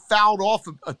Jimmy had fouled off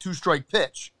a 2-strike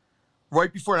pitch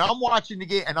right before. And I'm watching the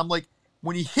game, and I'm like,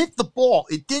 when he hit the ball,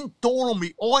 it didn't dawn on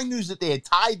me. All I knew is that they had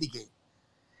tied the game.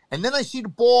 And then I see the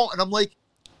ball, and I'm like,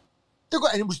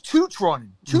 and it was Toots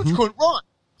running. Toots couldn't run.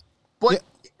 But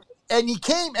and he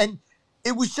came, and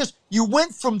it was just, you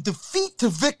went from defeat to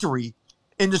victory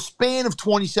in the span of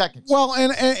 20 seconds. Well,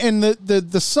 and the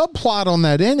subplot on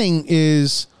that inning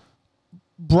is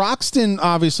Broxton,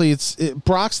 obviously,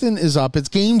 Broxton is up. It's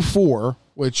Game 4,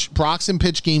 which Broxton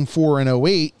pitched Game 4 in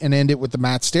 2008 and ended with the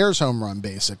Matt Stairs home run,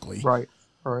 basically. Right.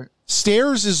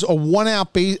 Stairs is a one-out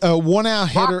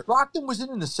hitter. Brockton was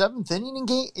in the 7th inning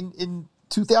in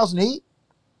 2008?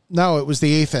 No, it was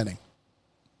the 8th inning.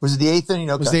 Was it the 8th inning?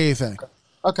 Okay. It was the 8th inning.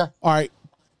 Okay. All right.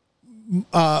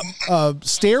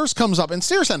 Stairs comes up, and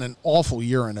Stairs had an awful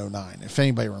year in 2009, if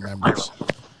anybody remembers.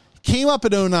 Came up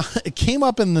in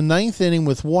the 9th inning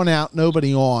with 1 out,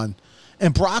 nobody on,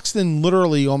 and Broxton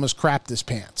literally almost crapped his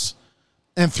pants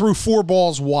and threw 4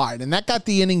 balls wide, and that got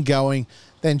the inning going.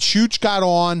 Then Chooch got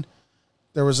on.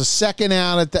 There was a second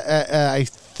out at the. I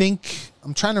think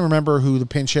I'm trying to remember who the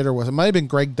pinch hitter was. It might have been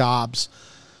Greg Dobbs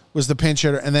was the pinch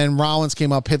hitter, and then Rollins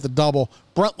came up, hit the double.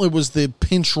 Bruntlett was the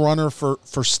pinch runner for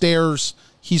Stairs.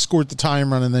 He scored the tying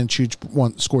run, and then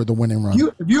Chooch scored the winning run.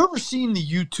 Have you ever seen the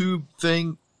YouTube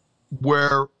thing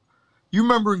where you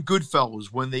remember in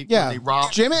Goodfellas when they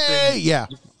robbed Jimmy? Yeah,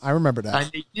 I remember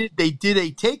that. And they did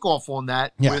a takeoff on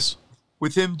that. Yes.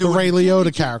 With him the doing Ray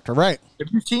Liotta character, right? Have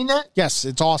you seen that? Yes,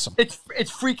 it's awesome. It's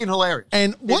freaking hilarious.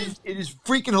 And it is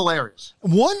freaking hilarious.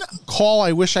 One call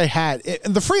I wish I had,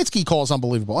 and the Fransky call is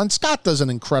unbelievable, and Scott does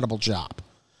an incredible job.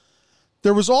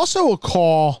 There was also a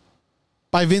call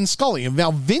by Vin Scully, and now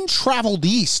Vin traveled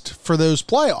east for those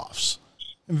playoffs,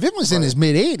 and Vin was in his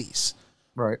mid-80s,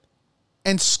 right?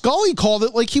 And Scully called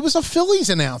it like he was a Phillies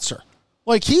announcer,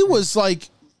 like he was like.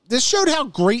 This showed how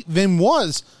great Vin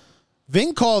was.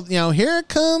 Vin called, here it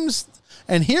comes,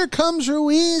 and here comes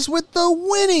Ruiz with the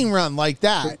winning run, like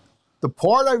that. The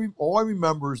part all I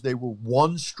remember is they were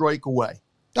 1 strike away.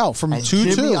 Oh, from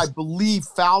 2-2. Jimmy, I believe,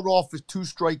 fouled off his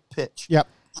 2-strike pitch. Yep.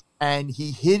 And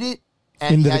he hit it,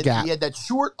 and into the gap. He had that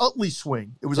short Utley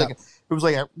swing. It was like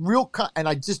a real, and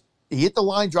he hit the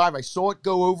line drive. I saw it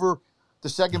go over the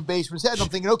second baseman's head. And I'm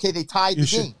thinking, okay, they tied the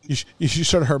game. You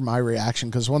should have heard my reaction,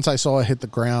 because once I saw it hit the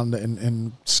ground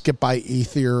and skip by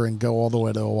Ethier and go all the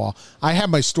way to the wall, I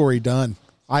had my story done.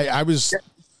 I was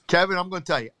Kevin. I'm going to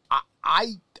tell you,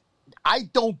 I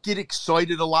don't get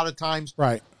excited a lot of times.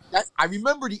 Right. I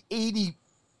remember the '80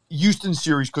 Houston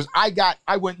series because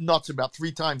I went nuts about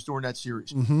 3 times during that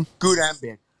series, good and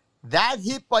bad. That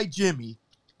hit by Jimmy,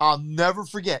 I'll never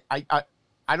forget.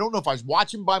 I don't know if I was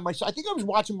watching by myself. I think I was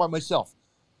watching by myself.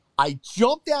 I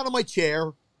jumped out of my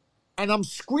chair, and I'm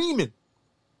screaming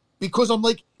because I'm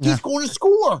like, he's going to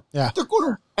score. Yeah, they're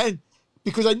going to, and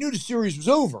because I knew the series was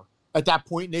over at that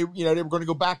point. And they were going to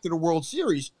go back to the World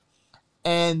Series,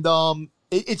 and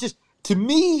it's just, to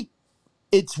me,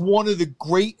 it's one of the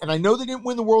great. And I know they didn't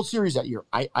win the World Series that year.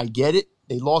 I get it.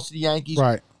 They lost to the Yankees.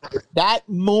 Right. That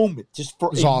moment, just for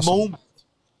a awesome. moment,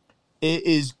 it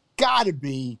is got to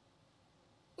be.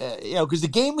 Because the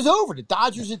game was over. The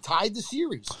Dodgers had tied the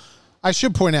series. I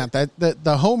should point out that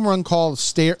the home run call,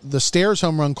 the Stairs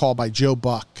home run call by Joe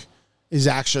Buck is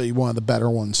actually one of the better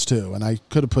ones, too. And I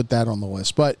could have put that on the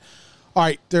list. But All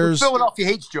right, there's Philadelphia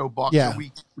hates Joe Buck. Yeah. So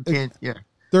we can't. Yeah,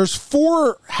 there's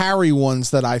 4 Harry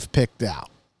ones that I've picked out,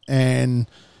 and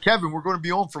Kevin, we're going to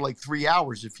be on for like 3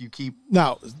 hours if you keep.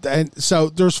 no, and so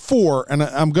there's 4, and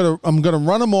I'm gonna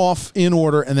run them off in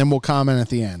order, and then we'll comment at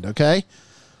the end. Okay.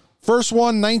 First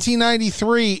one,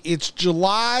 1993. It's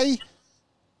July,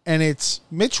 and it's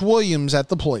Mitch Williams at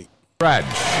the plate. Stretch.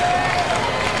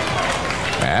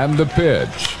 And the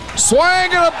pitch. Swing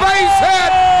and a base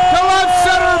hit to left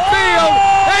center field.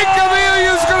 Hank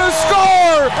Avilia's going to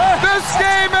score. This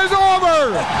game is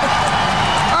over.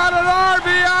 On an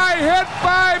RBI hit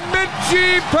by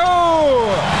Mitchie Poo.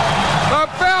 The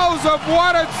Phils have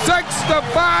won it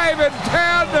 6-5 and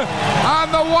 10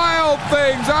 on the Wild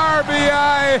Things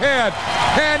RBI hit.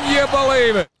 Can you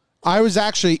believe it? I was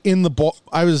actually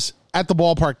I was at the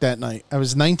ballpark that night. I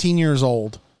was 19 years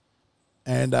old,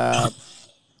 and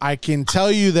I can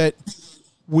tell you that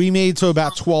we made to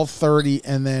about 12:30,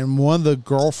 and then one of the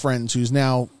girlfriends, who's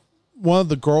now one of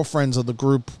the girlfriends of the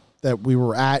group that we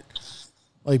were at,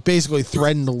 like basically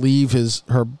threatened to leave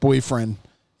her boyfriend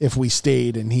if we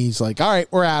stayed, and he's like, "All right,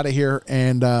 we're out of here,"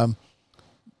 and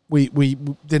we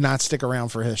did not stick around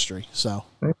for history. So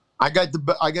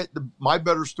my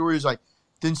better story is I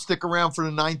didn't stick around for the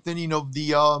 9th inning of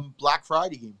the Black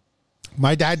Friday game.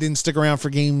 My dad didn't stick around for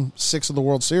Game 6 of the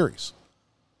World Series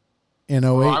in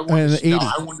 08 I and 80.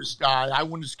 I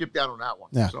wanted to skip out on that one.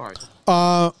 Yeah. Sorry.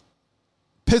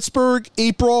 Pittsburgh,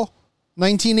 April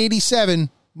 1987.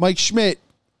 Mike Schmidt,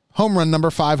 home run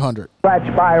number 500.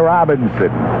 Catch by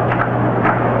Robinson.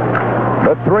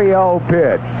 The 3-0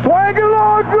 pitch. Swing a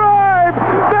long drive.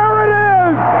 There it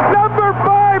is. Number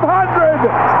 500.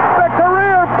 The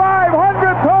career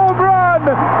 500th home run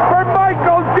for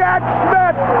Michael Jack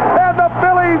Schmidt. And the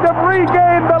Phillies have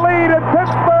regained the lead in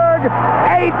Pittsburgh.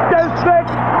 8-6.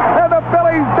 And the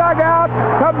Phillies dugout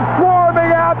comes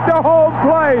swarming out to home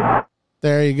plate.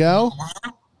 There you go.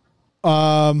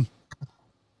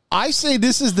 I say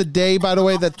this is the day, by the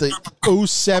way, that the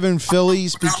 07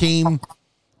 Phillies became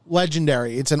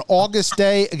legendary. It's an August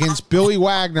day against Billy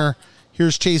Wagner.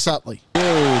 Here's Chase Utley. To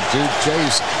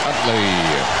Chase Utley.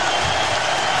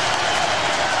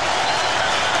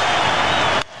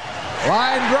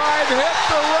 Line drive hit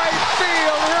to right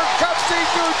field. Here comes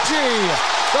Iguchi.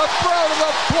 The throw to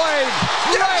the plate.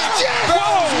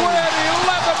 Phillies win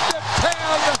 11-10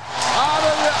 out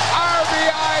of the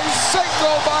RBI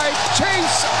single by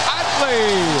Chase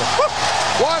Utley.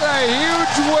 What a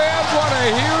huge win. What a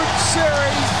huge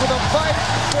series for the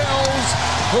Fighting Phils,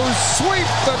 who sweep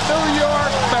the New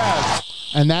York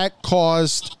Mets. And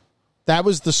that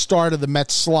was the start of the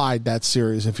Mets slide, that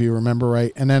series, if you remember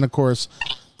right. And then, of course,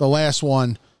 the last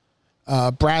one,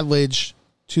 Brad Lidge,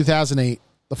 2008,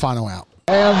 the final out.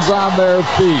 Hands on their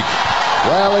feet.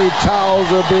 Rally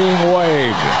towels are being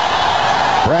waved.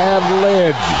 Brad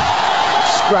Lidge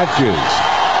stretches.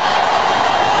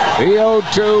 The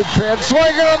 0-2 pitch, swing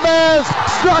and a miss,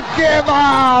 struck him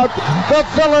out. The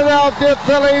Philadelphia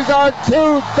Phillies are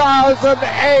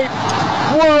 2008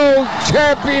 World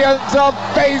Champions of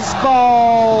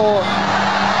Baseball.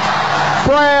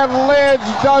 Brad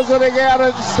Lidge does it again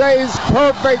and stays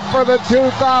perfect for the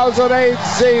 2008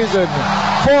 season.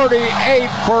 48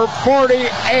 for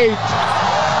 48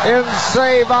 in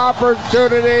save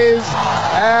opportunities,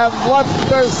 and let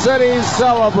the city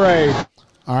celebrate.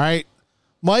 All right.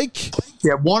 Mike?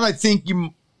 Yeah, one I think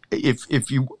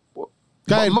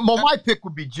my pick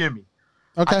would be Jimmy.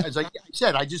 Okay. As I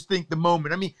said, I just think the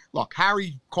moment. I mean, look,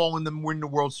 Harry calling them win the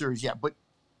World Series, yeah, but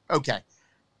okay.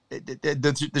 The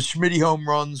Schmitty home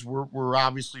runs were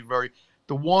obviously very.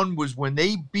 The one was when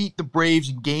they beat the Braves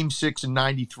in Game 6 in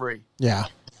 '93. Yeah.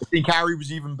 I think Harry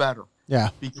was even better. Yeah.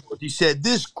 Because he said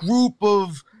this group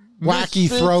of wacky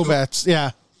throwbacks.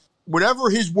 Yeah. Whatever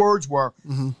his words were,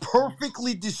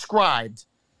 perfectly described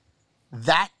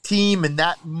that team and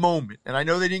that moment. And I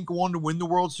know they didn't go on to win the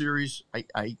World Series.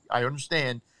 I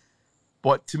understand.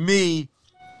 But to me,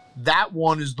 that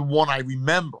one is the one I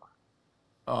remember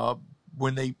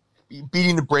when they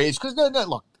beating the Braves. Because, look,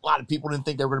 a lot of people didn't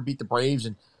think they were going to beat the Braves.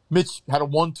 And Mitch had a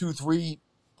 1-2-3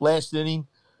 last inning.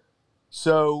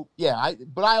 So, yeah.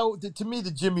 To me,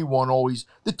 the Jimmy one always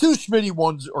 – the two Schmitty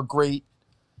ones are great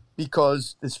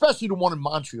because – especially the one in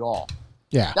Montreal.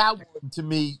 Yeah. That one, to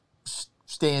me –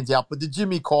 stands out, but the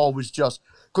Jimmy call was just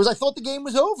because I thought the game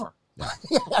was over.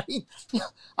 Yeah.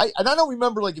 I don't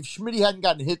remember like if Schmitty hadn't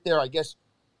gotten a hit there. I guess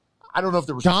I don't know if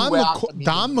there was Don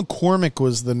McCormick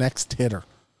was the next hitter.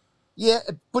 Yeah,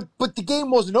 but the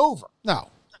game wasn't over. No,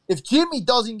 if Jimmy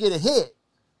doesn't get a hit,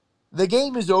 the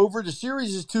game is over. The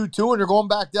series is 2-2, and they're going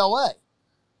back to LA.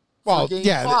 Well, game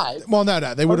yeah. five. No,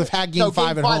 they would have had Game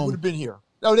 5 at home. Would have been here.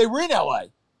 No, they were in LA.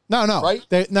 No, Right?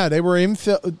 They were in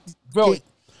Philly. Philly.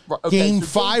 Right, okay, Game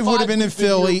so 5 would have been in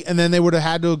Philly, and then they would have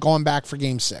had to have gone back for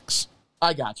Game 6.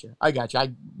 I got you. I a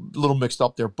little mixed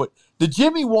up there. But the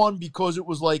Jimmy one, because it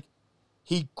was like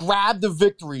he grabbed the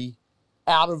victory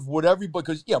out of whatever,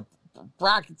 because,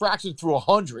 Braxton threw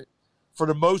 100 for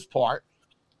the most part.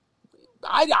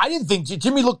 I didn't think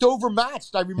Jimmy looked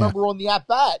overmatched. I remember on the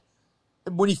at-bat.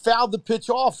 And when he fouled the pitch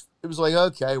off, it was like,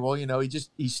 okay, well,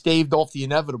 he staved off the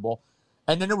inevitable.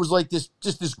 And then it was like this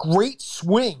great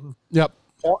swing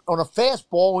on a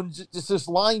fastball and just this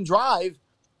line drive.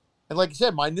 And like I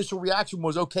said, my initial reaction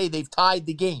was, okay, they've tied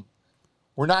the game.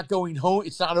 We're not going home.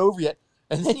 It's not over yet.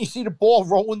 And then you see the ball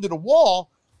roll into the wall,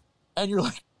 and you're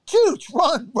like, Chooch,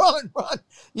 run.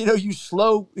 You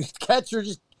slow catcher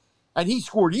and he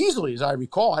scored easily, as I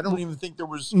recall. I don't even think there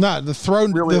was the throw.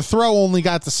 Really the throw only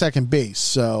got to second base.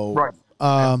 So right.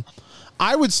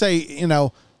 I would say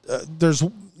there's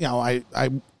I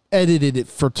edited it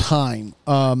for time.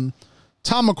 Tom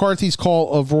McCarthy's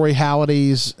call of Roy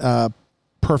Halladay's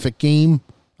perfect game,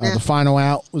 the final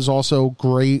out was also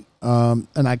great and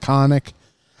iconic.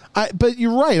 But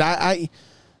you're right.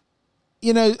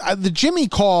 The Jimmy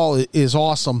call is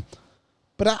awesome.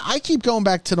 But I keep going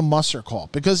back to the Musser call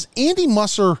because Andy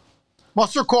Musser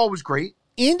call was great.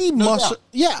 Andy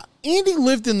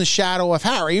lived in the shadow of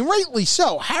Harry, and rightly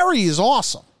so. Harry is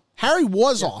awesome. Harry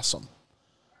was awesome.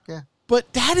 Yeah.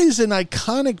 But that is an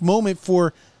iconic moment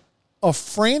for a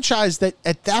franchise that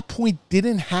at that point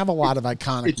didn't have a lot of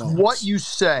iconic moments. It's what you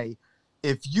say.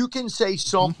 If you can say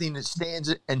something that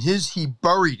stands, and he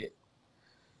buried it,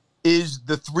 is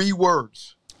the 3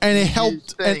 words. And it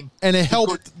helped. And it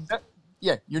helped.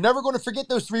 You're never going to forget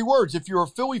those 3 words. If you're a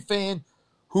Philly fan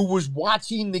who was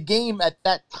watching the game at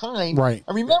that time. Right.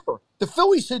 And remember, the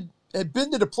Phillies had been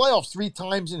to the playoffs 3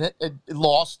 times and had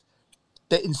lost.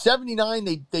 In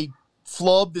 79, they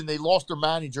flubbed and they lost their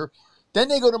manager. Then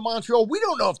they go to Montreal. We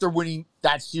don't know if they're winning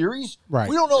that series. Right.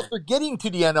 We don't know if they're getting to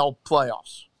the NL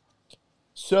playoffs.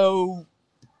 So,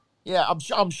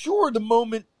 I'm sure the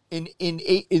moment in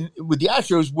with the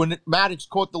Astros when Maddox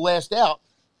caught the last out,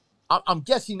 I'm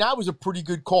guessing that was a pretty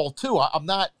good call too. I'm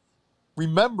not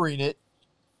remembering it,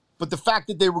 but the fact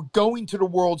that they were going to the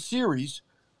World Series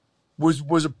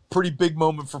was a pretty big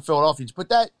moment for Philadelphians. But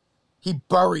that he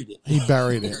buried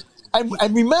it.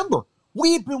 And remember,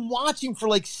 we had been watching for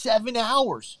like 7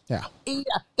 hours. Yeah.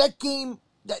 That game,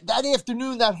 that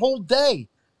afternoon, that whole day,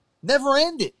 never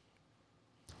ended.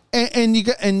 And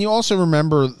you also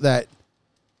remember that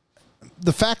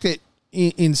the fact that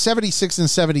in 76 and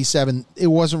 77, it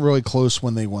wasn't really close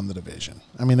when they won the division.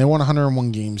 I mean, they won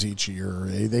 101 games each year.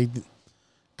 They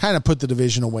kind of put the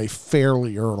division away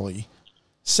fairly early.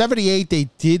 78, they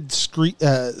did squeak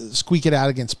it out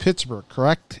against Pittsburgh,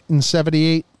 correct? In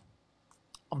 78?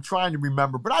 I'm trying to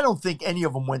remember, but I don't think any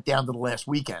of them went down to the last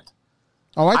weekend.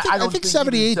 Oh, I think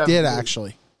 78 did,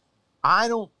 actually. I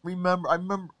don't remember.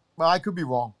 Well, I could be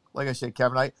wrong. Like I said,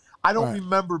 Kevin, I don't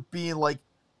remember being like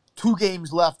 2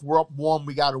 games left, we're up 1,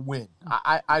 we got to win.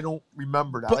 I don't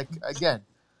remember that. But,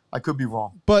 I could be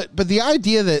wrong. But the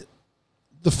idea that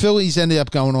the Phillies ended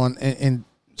up going on and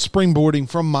springboarding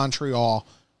from Montreal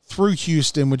through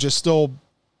Houston, which is still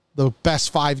the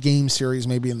best 5-game series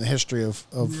maybe in the history of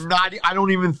I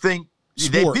don't even think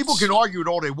sports. People can argue it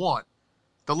all they want.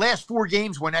 The last 4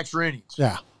 games went extra innings.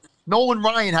 Yeah. Nolan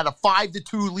Ryan had a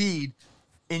 5-2 lead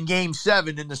in Game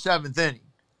 7 in the 7th inning.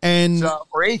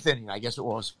 Or 8th inning, I guess it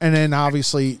was. And then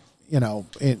obviously,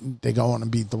 they go on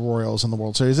and beat the Royals in the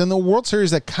World Series. And the World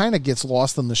Series that kind of gets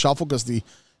lost in the shuffle because the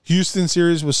Houston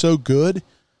series was so good.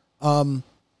 It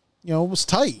was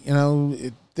tight.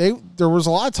 There was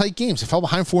a lot of tight games. They fell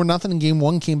behind 4-0 in Game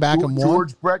 1, came back and won.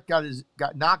 George Brett got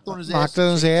knocked on his ass.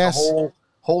 The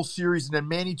whole series. And then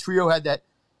Manny Trio had that.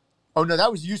 Oh, no,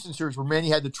 that was the Houston series where Manny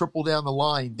had to triple down the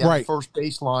line, down the first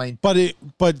base line. But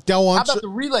Del Unser... How about the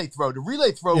relay throw? The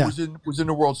relay throw was in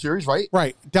the World Series, right?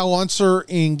 Right. Del Unser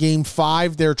in Game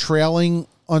 5, they're trailing.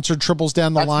 Unser triples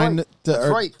down the line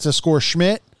to score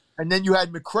Schmidt. And then you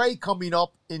had McRae coming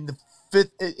up in the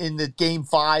 5th in the Game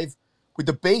 5 with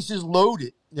the bases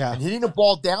loaded and hitting the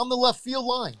ball down the left field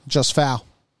line. Just foul.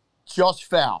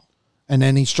 And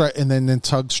then then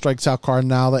Tug strikes out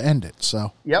Cardinal to end it.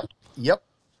 So. Yep.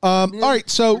 All right,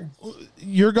 so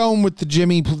you're going with the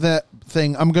Jimmy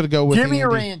thing. I'm going to go with Jimmy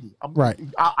or Andy. Right.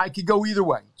 I could go either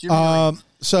way. Jimmy or Andy.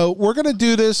 So we're going to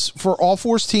do this for all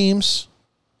 4 teams,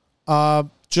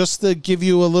 just to give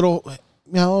you a little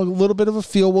bit of a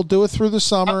feel. We'll do it through the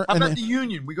summer. How about the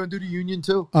Union? We going to do the Union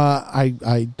too?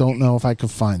 I don't know if I could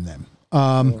find them.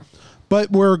 But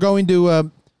we're going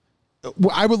to.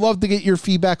 I would love to get your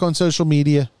feedback on social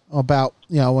media. about,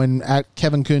 when at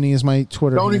Kevin Cooney is my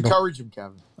Twitter Don't handle. encourage him,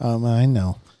 Kevin. I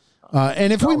know.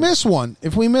 And if we miss one,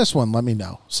 let me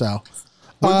know. So,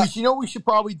 You know what we should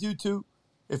probably do too,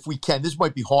 if we can. This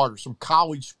might be harder. Some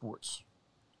college sports.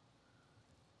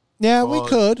 yeah, we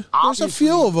could. There's a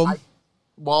few of them.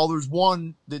 There's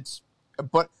one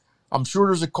but I'm sure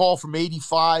there's a call from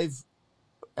 85,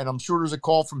 and I'm sure there's a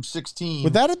call from 16.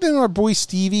 Would that have been our boy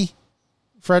Stevie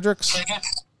Fredericks?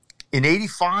 In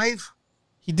 85?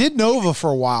 He did Nova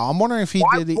for a while. I'm wondering if he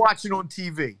I did. was watching on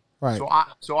TV. Right.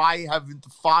 So I haven't the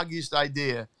foggiest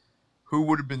idea who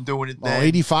would have been doing it then.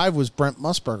 85 was Brent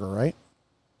Musburger, right?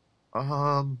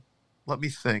 Let me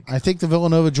think. I think the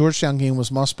Villanova-Georgetown game was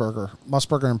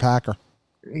Musburger and Packer.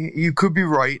 You could be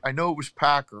right. I know it was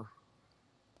Packer.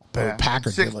 But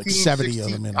Packer did like 70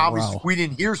 of them in a row. We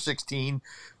didn't hear 16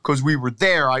 because we were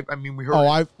there. I mean, we heard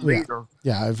it later.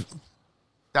 Yeah.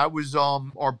 That was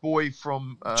our boy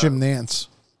from Jim Nance.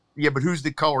 Yeah, but who's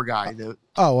the color guy? Bill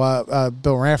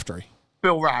Raftery.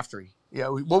 Bill Raftery. Yeah.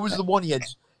 What was the one he had?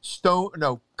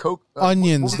 Coke.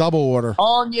 Onions, double order.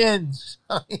 Onions.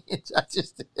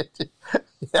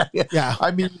 Yeah.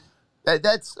 I mean, hey,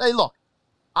 look,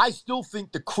 I still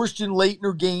think the Christian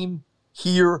Laettner game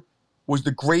here was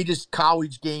the greatest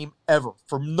college game ever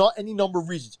for not any number of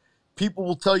reasons. People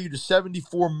will tell you the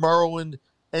 74 Maryland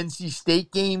NC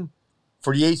State game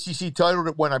for the ACC title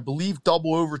that went, I believe,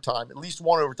 double overtime, at least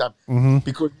one overtime,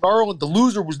 because Maryland, the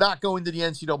loser, was not going to the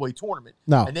NCAA tournament.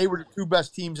 No. And they were the two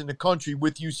best teams in the country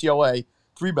with UCLA,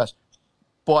 three best.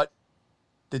 But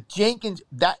the Jenkins,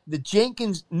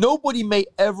 nobody may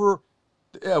ever,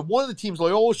 one of the teams,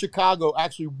 Loyola Chicago,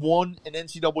 actually won an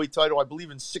NCAA title, I believe,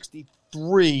 in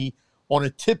 63 on a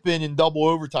tip-in in double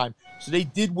overtime. So they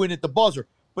did win at the buzzer,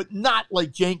 but not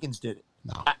like Jenkins did it.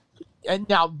 No. And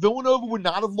now Villanova would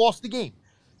not have lost the game.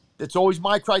 That's always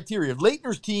my criteria.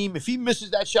 Laettner's team, if he misses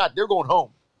that shot, they're going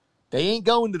home. They ain't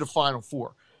going to the Final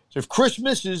Four. So if Chris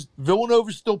misses,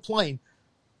 Villanova's still playing.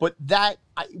 But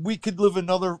we could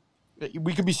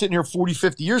be sitting here 40,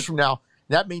 50 years from now.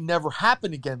 That may never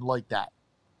happen again like that.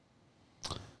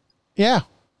 Yeah.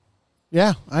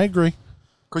 Yeah, I agree.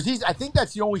 Because I think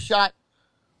that's the only shot,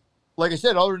 like I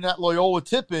said, other than that Loyola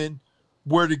tip-in,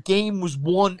 where the game was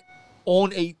won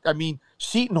on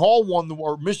Seton Hall won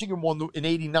or Michigan won in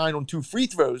 89 on 2 free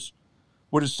throws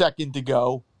with a second to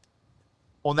go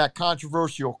on that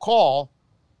controversial call.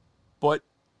 But,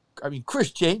 Chris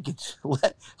Jenkins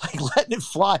letting it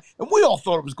fly. And we all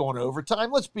thought it was going to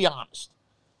overtime. Let's be honest.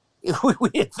 We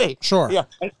didn't think. Sure. Yeah.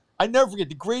 I never forget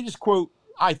the greatest quote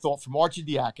I thought from Archie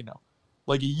Diacono.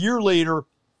 Like a year later,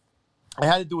 I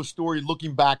had to do a story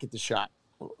looking back at the shot.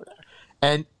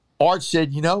 And Art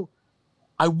said,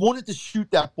 I wanted to shoot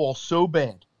that ball so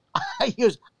bad. I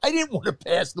didn't want to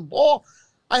pass the ball.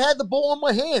 I had the ball in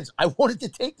my hands. I wanted to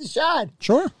take the shot.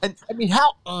 Sure. And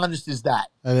how honest is that?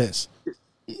 It is.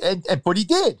 But he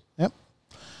did. Yep.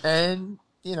 And,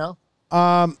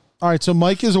 all right, so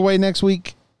Mike is away next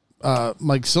week.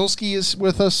 Mike Silsky is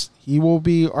with us. He will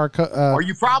be our are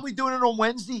you probably doing it on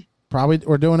Wednesday? Probably.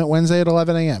 We're doing it Wednesday at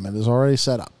 11 a.m. It is already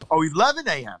set up. Oh, 11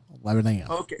 a.m. 11 a.m.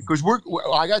 Okay, because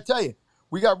I got to tell you,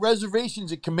 we got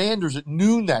reservations at Commanders at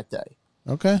noon that day.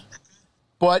 Okay.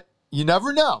 But you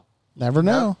never know. Never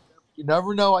know. You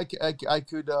never know. I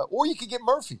could, or you could get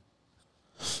Murphy.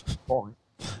 Hey, him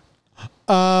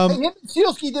and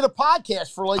Sealski did a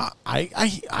podcast for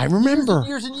I remember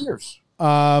years and years.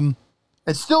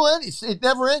 It's still it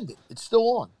never ended. It's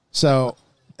still on. So,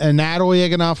 and Natalie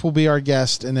Eganoff will be our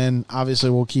guest, and then obviously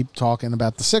we'll keep talking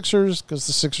about the Sixers because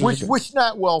the Sixers. Wish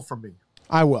not well for me.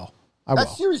 I will. That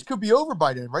series could be over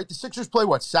by then, right? The Sixers play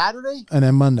what, Saturday? And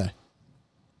then Monday.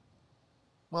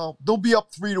 Well, they'll be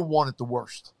up 3-1 at the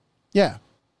worst. Yeah.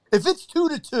 If it's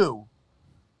 2-2,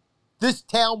 this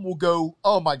town will go,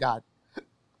 oh my God.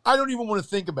 I don't even want to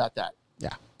think about that.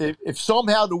 Yeah. If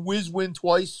somehow the Wiz win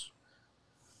twice,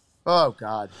 oh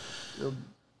God.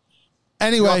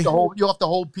 Anyway. You'll have to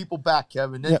hold people back,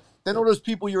 Kevin. Then all those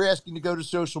people you're asking to go to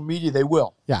social media, they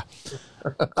will. Yeah.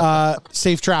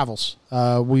 Safe travels.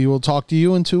 We will talk to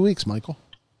you in 2 weeks, Michael.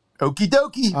 Okie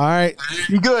dokie. All right.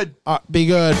 Be good. Be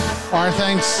good. All right.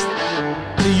 Thanks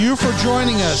to you for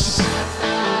joining us.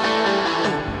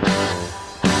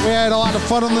 We had a lot of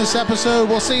fun on this episode.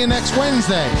 We'll see you next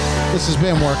Wednesday. This has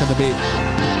been Working the Beat.